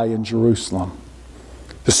die in Jerusalem.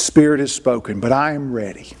 The Spirit has spoken, but I am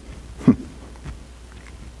ready.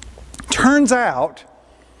 Turns out,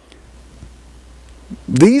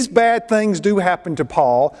 these bad things do happen to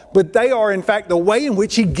Paul, but they are in fact the way in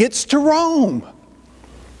which he gets to Rome.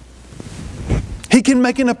 He can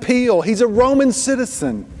make an appeal. He's a Roman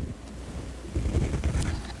citizen.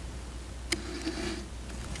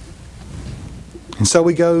 And so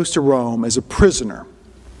he goes to Rome as a prisoner,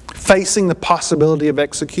 facing the possibility of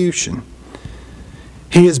execution.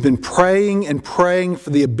 He has been praying and praying for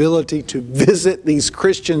the ability to visit these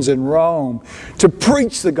Christians in Rome, to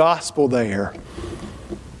preach the gospel there.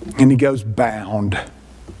 And he goes bound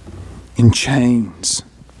in chains.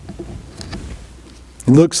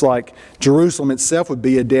 It looks like Jerusalem itself would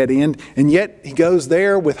be a dead end, and yet he goes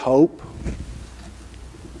there with hope.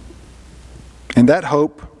 And that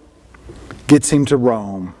hope gets him to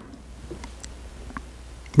Rome.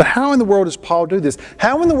 But how in the world does Paul do this?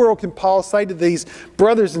 How in the world can Paul say to these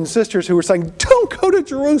brothers and sisters who are saying, "Don't go to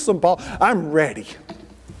Jerusalem, Paul, I'm ready"?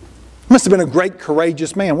 Must have been a great,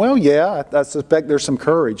 courageous man. Well, yeah, I suspect there's some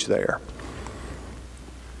courage there.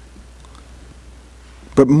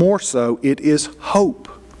 but more so, it is hope.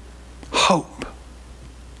 Hope.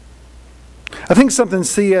 I think something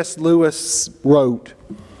C.S. Lewis wrote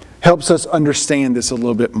helps us understand this a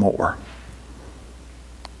little bit more.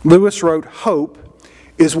 Lewis wrote, hope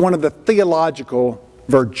is one of the theological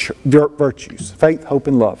virtues. Faith, hope,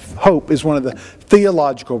 and love. Hope is one of the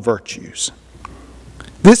theological virtues.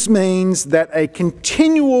 This means that a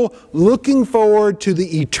continual looking forward to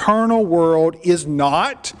the eternal world is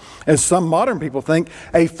not, as some modern people think,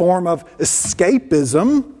 a form of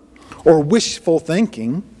escapism or wishful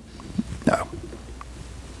thinking. No.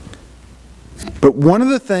 But one of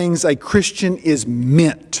the things a Christian is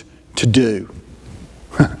meant to do.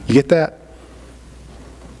 You get that?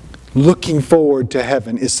 Looking forward to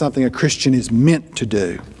heaven is something a Christian is meant to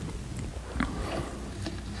do.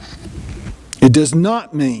 It does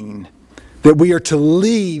not mean that we are to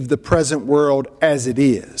leave the present world as it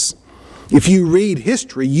is. If you read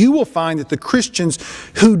history, you will find that the Christians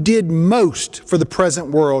who did most for the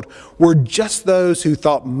present world were just those who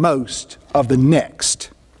thought most of the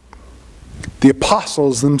next. The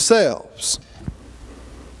apostles themselves.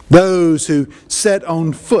 Those who set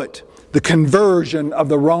on foot the conversion of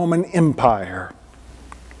the Roman Empire.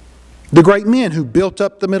 The great men who built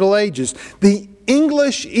up the Middle Ages. The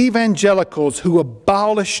English evangelicals who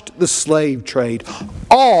abolished the slave trade.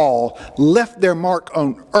 All left their mark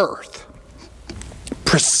on earth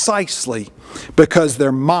precisely because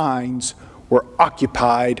their minds were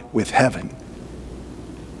occupied with heaven.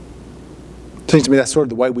 Seems to me that's sort of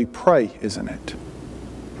the way we pray, isn't it?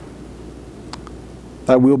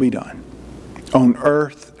 Thy will be done on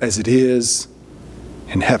earth as it is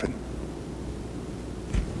in heaven.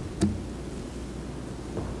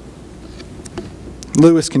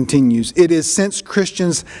 Lewis continues, it is since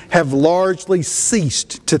Christians have largely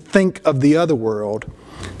ceased to think of the other world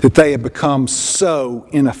that they have become so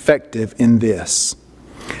ineffective in this.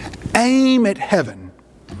 Aim at heaven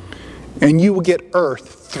and you will get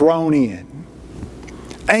earth thrown in.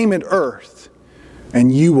 Aim at earth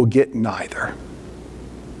and you will get neither.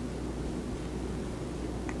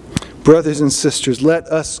 Brothers and sisters, let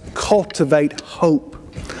us cultivate hope.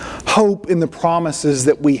 Hope in the promises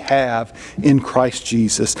that we have in Christ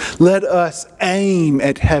Jesus. Let us aim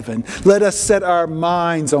at heaven. Let us set our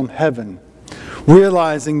minds on heaven,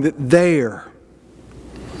 realizing that there,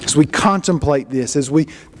 as we contemplate this, as we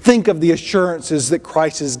think of the assurances that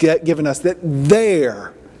Christ has given us, that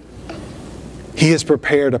there He has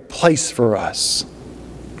prepared a place for us.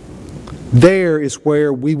 There is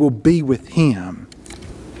where we will be with Him.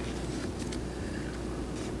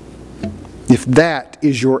 If that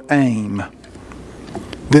is your aim,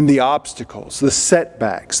 then the obstacles, the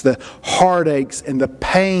setbacks, the heartaches, and the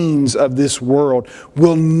pains of this world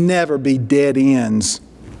will never be dead ends.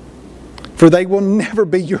 For they will never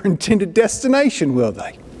be your intended destination, will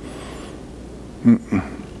they?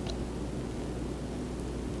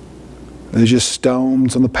 They're just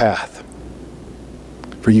stones on the path,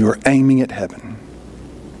 for you are aiming at heaven.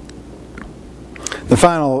 The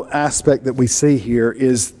final aspect that we see here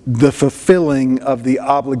is the fulfilling of the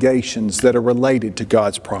obligations that are related to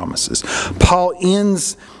God's promises. Paul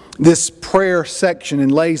ends this prayer section and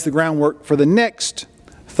lays the groundwork for the next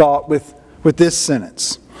thought with this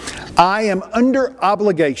sentence. I am under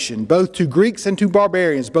obligation both to Greeks and to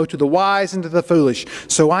barbarians, both to the wise and to the foolish.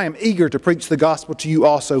 So I am eager to preach the gospel to you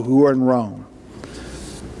also who are in Rome.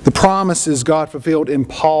 The promises God fulfilled in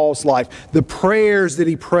Paul's life, the prayers that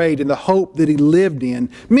he prayed and the hope that he lived in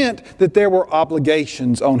meant that there were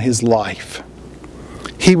obligations on his life.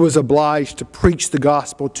 He was obliged to preach the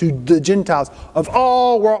gospel to the Gentiles of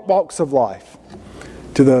all walks of life,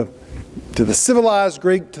 to the civilized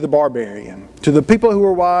Greek, to the barbarian, to the people who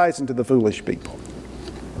were wise and to the foolish people.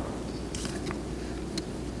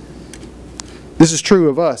 This is true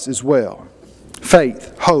of us as well.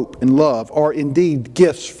 Faith, hope, and love are indeed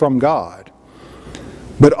gifts from God.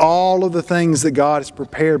 But all of the things that God has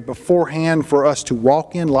prepared beforehand for us to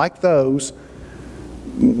walk in like those,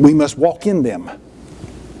 we must walk in them.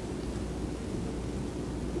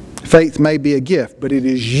 Faith may be a gift, but it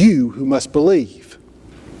is you who must believe.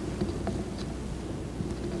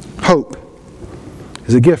 Hope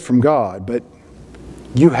is a gift from God, but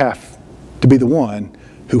you have to be the one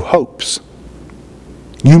who hopes.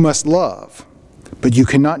 You must love, but you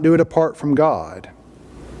cannot do it apart from God.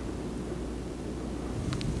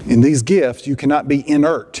 In these gifts, you cannot be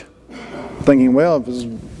inert, thinking, well, if it's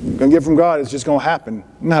going to get from God, it's just going to happen.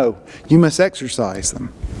 No, you must exercise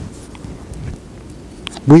them.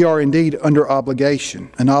 We are indeed under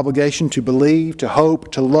obligation, an obligation to believe, to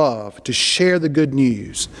hope, to love, to share the good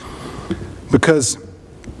news. Because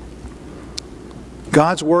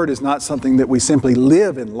God's Word is not something that we simply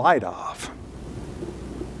live in light of.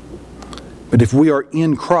 But if we are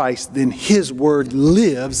in Christ, then His Word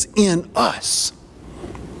lives in us.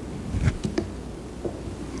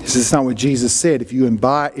 This is not what Jesus said. If you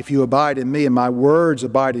abide in me and my words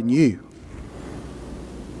abide in you,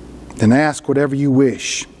 then ask whatever you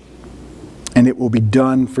wish, and it will be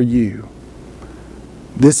done for you.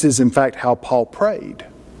 This is, in fact, how Paul prayed,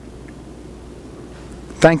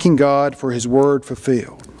 thanking God for His Word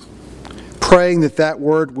fulfilled, praying that that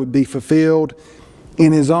Word would be fulfilled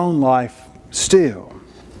in his own life still,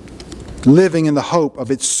 living in the hope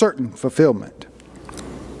of its certain fulfillment,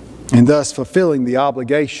 and thus fulfilling the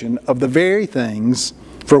obligation of the very things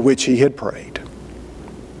for which he had prayed.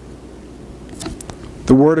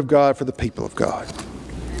 The Word of God for the people of God.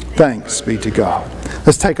 Thanks be to God.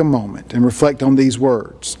 Let's take a moment and reflect on these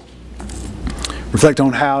words. Reflect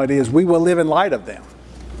on how it is we will live in light of them.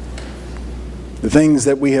 The things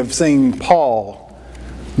that we have seen Paul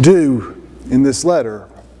do in this letter,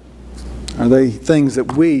 are they things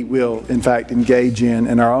that we will, in fact, engage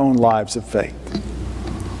in our own lives of faith?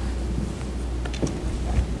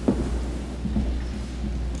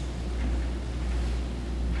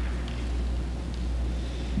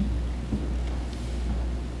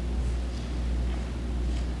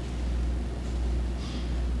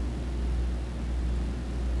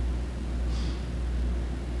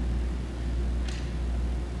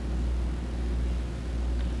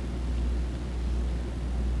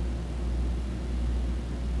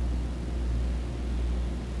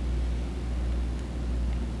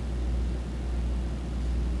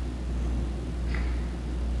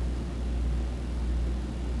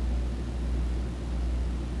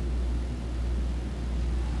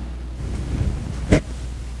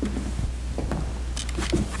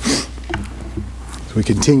 As we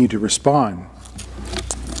continue to respond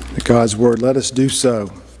to God's Word, let us do so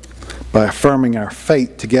by affirming our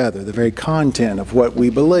faith together, the very content of what we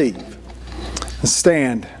believe. Let's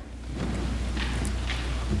stand.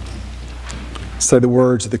 Say the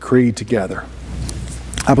words of the Creed together.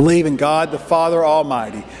 I believe in God the Father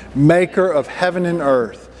Almighty, maker of heaven and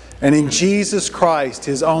earth, and in Jesus Christ,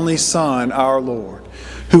 His only Son, our Lord,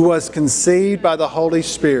 who was conceived by the Holy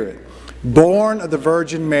Spirit, born of the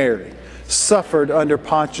Virgin Mary, suffered under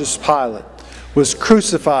Pontius Pilate, was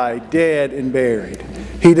crucified, dead, and buried.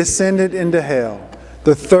 He descended into hell.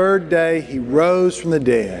 The third day He rose from the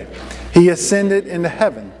dead. He ascended into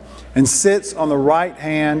heaven and sits on the right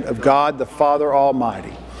hand of God the Father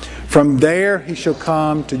Almighty. From there He shall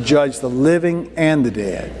come to judge the living and the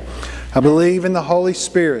dead. I believe in the Holy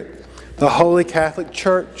Spirit, the Holy Catholic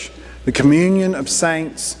Church, the communion of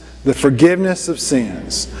saints, the forgiveness of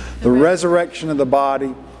sins, the resurrection of the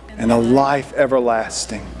body, and a life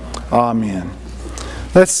everlasting. Amen.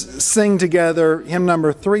 Let's sing together hymn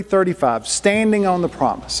number 335, Standing on the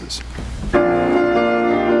Promises.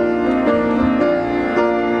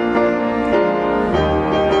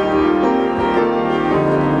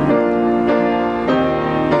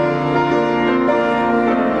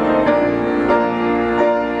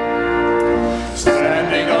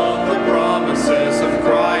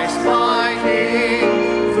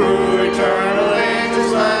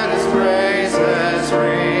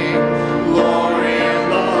 Glory in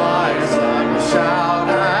the highest, I will shout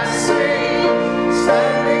and sing,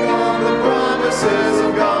 standing on the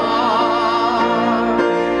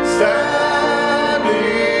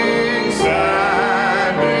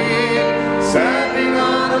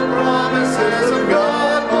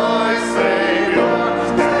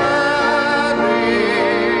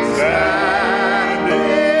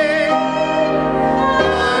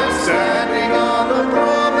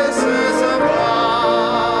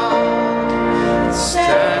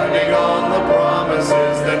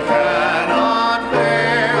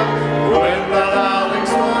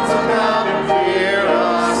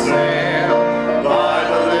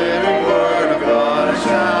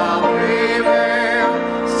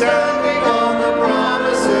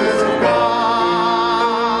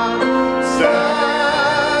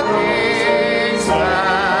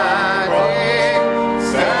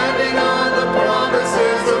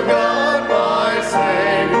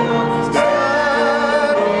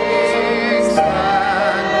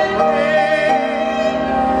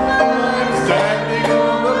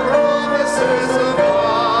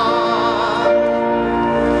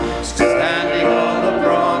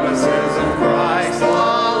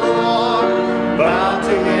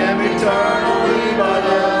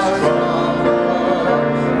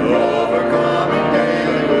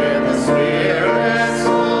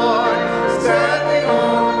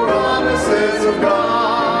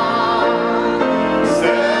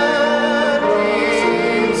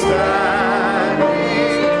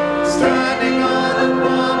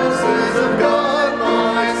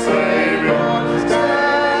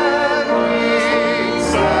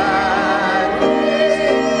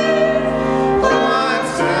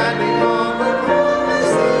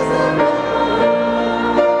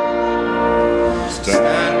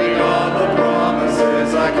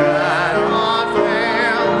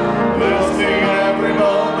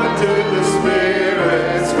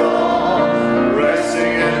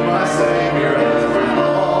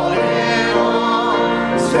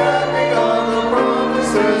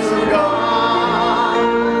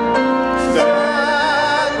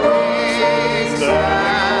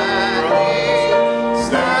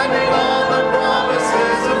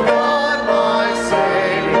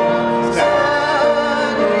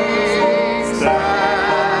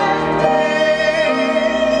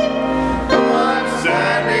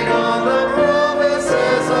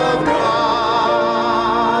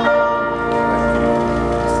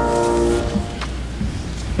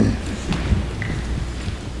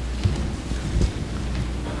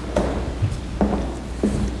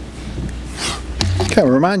Okay, I'll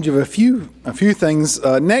remind you of a few things.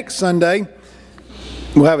 Next Sunday,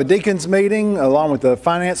 we'll have a deacons meeting along with the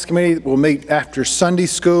finance committee. We'll meet after Sunday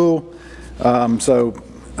school. So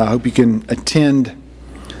I hope you can attend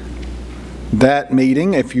that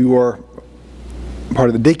meeting if you are part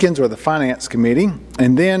of the deacons or the finance committee.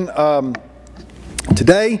 And then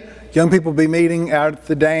today, young people will be meeting out at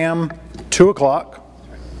the dam, 2 o'clock.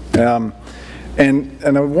 And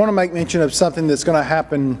I want to make mention of something that's going to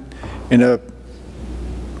happen in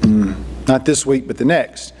not this week, but the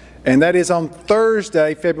next. And that is on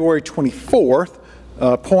Thursday, February 24th,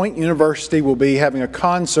 Point University will be having a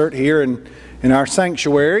concert here in our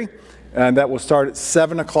sanctuary. And that will start at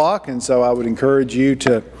 7 o'clock. And so I would encourage you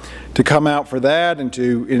to come out for that and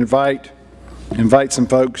to invite some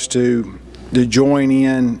folks to join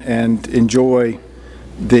in and enjoy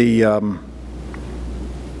the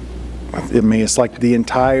it's like the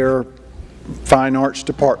entire fine arts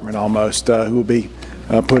department almost who will be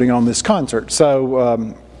putting on this concert.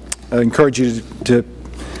 So I encourage you to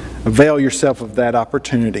avail yourself of that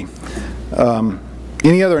opportunity.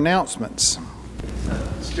 Any other announcements?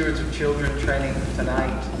 Stewards of Children training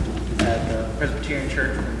tonight at the Presbyterian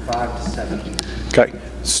Church from 5 to 7. Okay.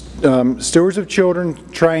 Stewards of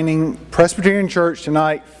Children training, Presbyterian Church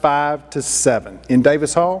tonight, 5 to 7. In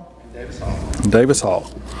Davis Hall? In Davis Hall. Davis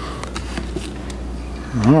Hall.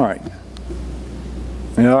 All right.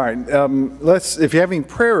 All right. If you have any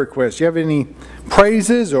prayer requests, do you have any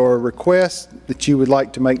praises or requests that you would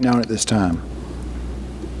like to make known at this time?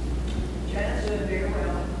 Jana's doing very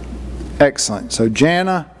well. Excellent. So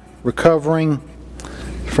Jana recovering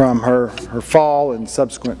from her fall and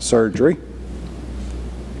subsequent surgery.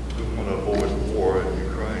 We want to avoid war in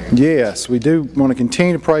Ukraine. Yes, we do want to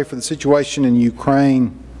continue to pray for the situation in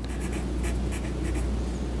Ukraine.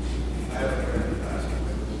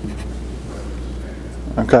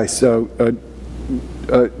 Okay, so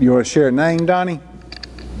you want to share a name, Donnie?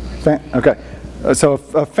 Okay, so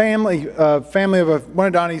a family of one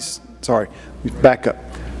of Donnie's. Sorry, back up.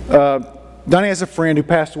 Donnie has a friend who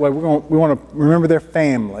passed away. We want to remember their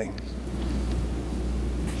family.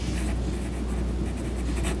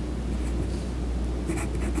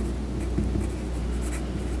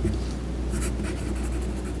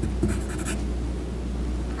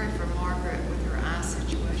 Pray for Margaret with her eye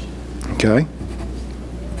situation. Okay.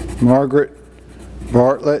 Margaret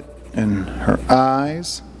Bartlett and her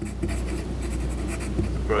eyes.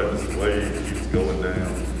 Brother's wave keeps going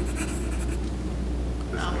down.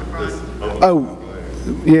 Oh,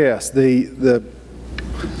 yes,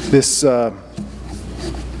 this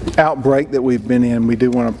outbreak that we've been in, we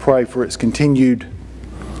do want to pray for its continued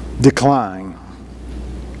decline.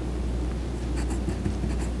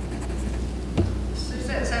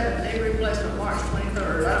 Suzette's having a knee replacement March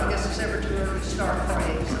 23rd. I don't guess it's ever too early to start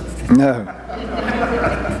praying. So. No.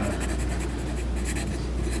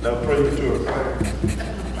 Now pray to a prayer.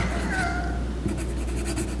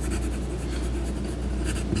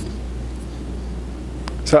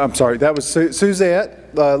 So I'm sorry, that was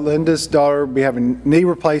Suzette, Linda's daughter, will be having knee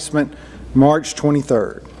replacement March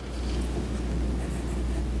 23rd.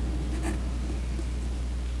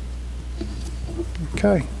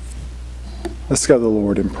 Okay. Let's go to the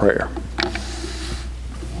Lord in prayer.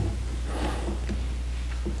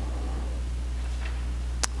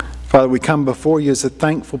 Father, we come before you as a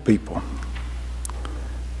thankful people.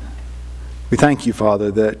 We thank you, Father,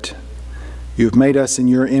 that you've made us in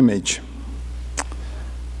your image.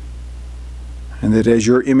 And that as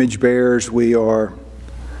your image bearers, we are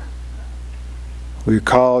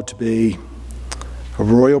called to be a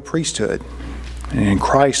royal priesthood. And in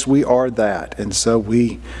Christ we are that. And so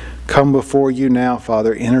we come before you now,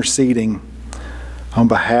 Father, interceding on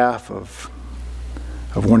behalf of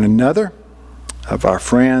one another, of our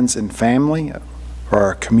friends and family, of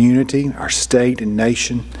our community, our state and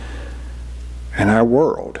nation, and our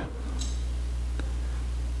world.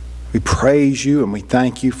 We praise you and we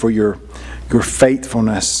thank you for your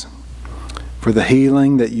faithfulness, for the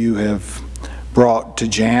healing that you have brought to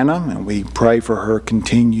Jana, and we pray for her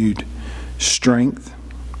continued strength.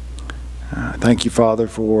 Thank you, Father,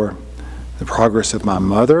 for the progress of my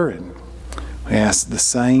mother, and we ask the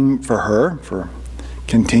same for her, for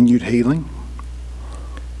continued healing.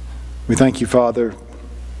 We thank you, Father,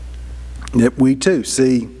 that we too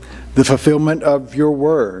see the fulfillment of your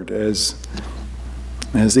word as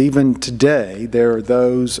even today there are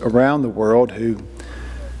those around the world who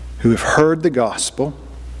have heard the gospel,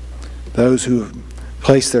 those who have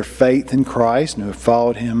placed their faith in Christ and who have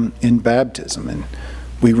followed him in baptism. And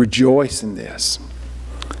we rejoice in this.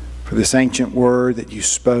 For this ancient word that you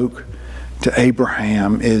spoke to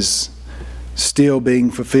Abraham is still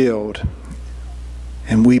being fulfilled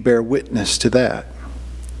and we bear witness to that.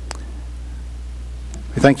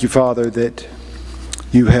 We thank you, Father, that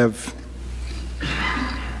you have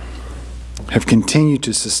continued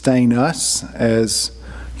to sustain us as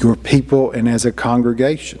your people and as a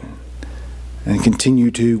congregation, and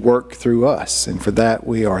continue to work through us, and for that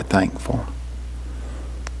we are thankful.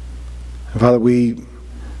 And Father,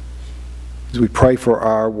 as we pray for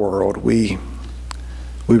our world, we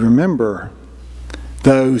remember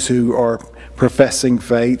those who are professing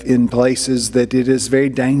faith in places that it is very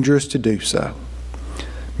dangerous to do so.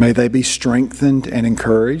 May they be strengthened and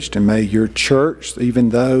encouraged, and may your church, even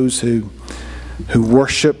those who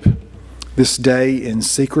worship this day in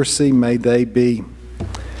secrecy, may they be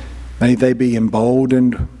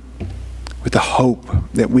emboldened with the hope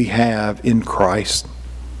that we have in Christ.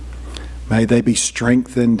 May they be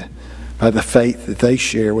strengthened by the faith that they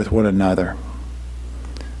share with one another.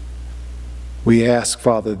 We ask,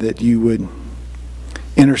 Father, that you would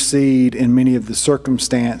intercede in many of the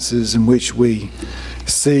circumstances in which we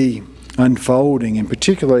see unfolding, and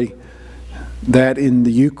particularly that in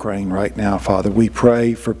the Ukraine right now, Father. We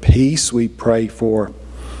pray for peace. We pray for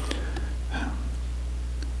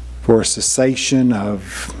a cessation of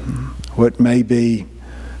what may be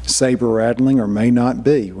saber-rattling or may not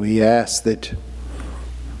be. We ask that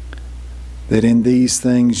in these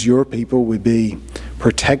things your people would be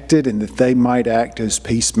protected and that they might act as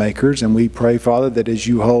peacemakers. And we pray, Father, that as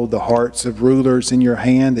you hold the hearts of rulers in your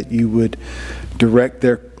hand, that you would direct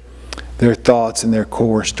their thoughts and their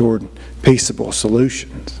course toward peaceable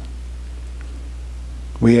solutions.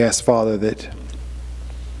 We ask, Father, that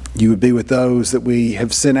you would be with those that we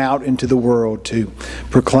have sent out into the world to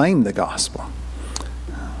proclaim the gospel,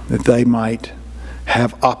 that they might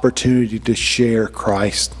have opportunity to share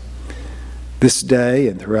Christ this day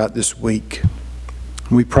and throughout this week.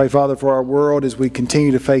 We pray, Father, for our world as we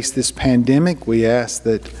continue to face this pandemic. We ask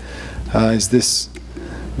that as this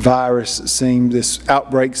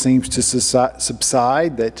outbreak seems to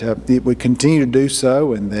subside, that it would continue to do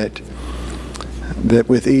so, and that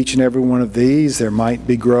with each and every one of these there might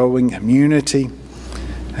be growing immunity,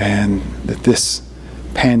 and that this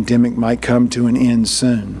pandemic might come to an end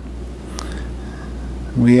soon.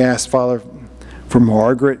 We ask, Father, for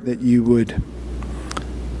Margaret, that you would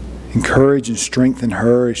encourage and strengthen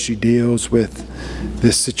her as she deals with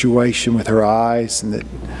this situation with her eyes, and that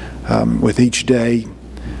with each day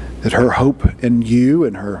that her hope in you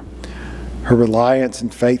and her reliance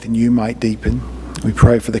and faith in you might deepen. We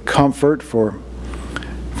pray for the comfort for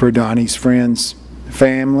Donnie's friends,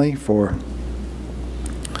 family,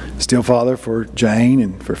 still, Father, for Jane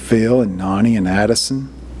and for Phil and Nani and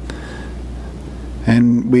Addison.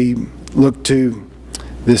 And we look to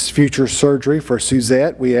this future surgery for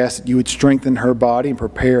Suzette. We ask that you would strengthen her body and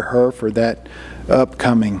prepare her for that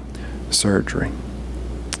upcoming surgery.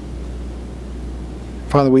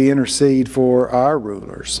 Father, we intercede for our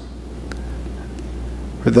rulers,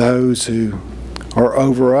 for those who are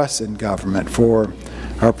over us in government, for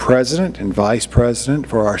our president and vice president,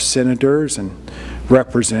 for our senators and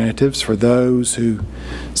representatives, for those who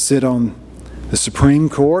sit on the Supreme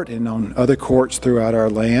Court and on other courts throughout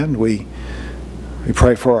our land. We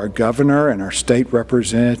pray for our governor and our state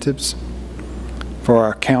representatives, for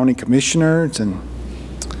our county commissioners, and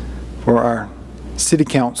for our city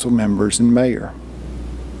council members and mayor.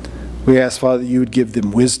 We ask, Father, that you would give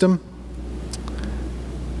them wisdom,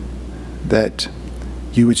 that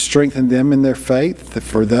you would strengthen them in their faith, that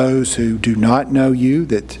for those who do not know you,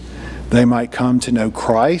 that they might come to know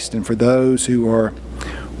Christ, and for those who are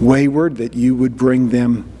wayward, that you would bring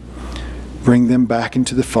them back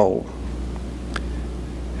into the fold.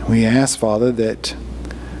 We ask, Father, that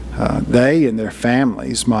they and their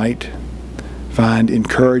families might find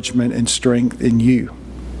encouragement and strength in you.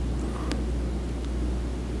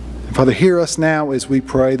 And Father, hear us now as we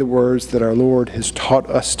pray the words that our Lord has taught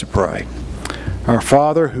us to pray. Our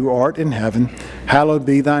Father, who art in heaven, hallowed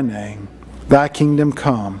be thy name. Thy kingdom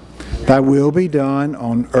come. Thy will be done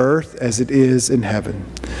on earth as it is in heaven.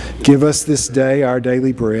 Give us this day our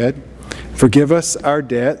daily bread. Forgive us our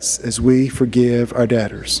debts as we forgive our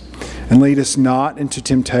debtors. And lead us not into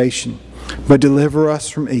temptation, but deliver us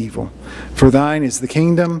from evil. For thine is the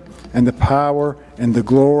kingdom and the power and the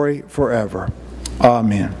glory forever.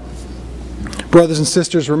 Amen. Brothers and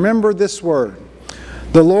sisters, remember this word.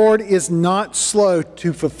 The Lord is not slow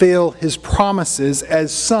to fulfill his promises,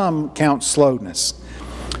 as some count slowness,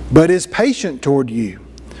 but is patient toward you,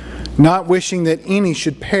 not wishing that any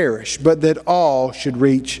should perish, but that all should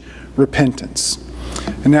reach repentance.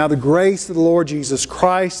 And now the grace of the Lord Jesus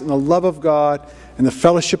Christ and the love of God and the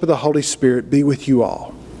fellowship of the Holy Spirit be with you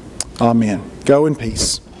all. Amen. Go in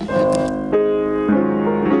peace.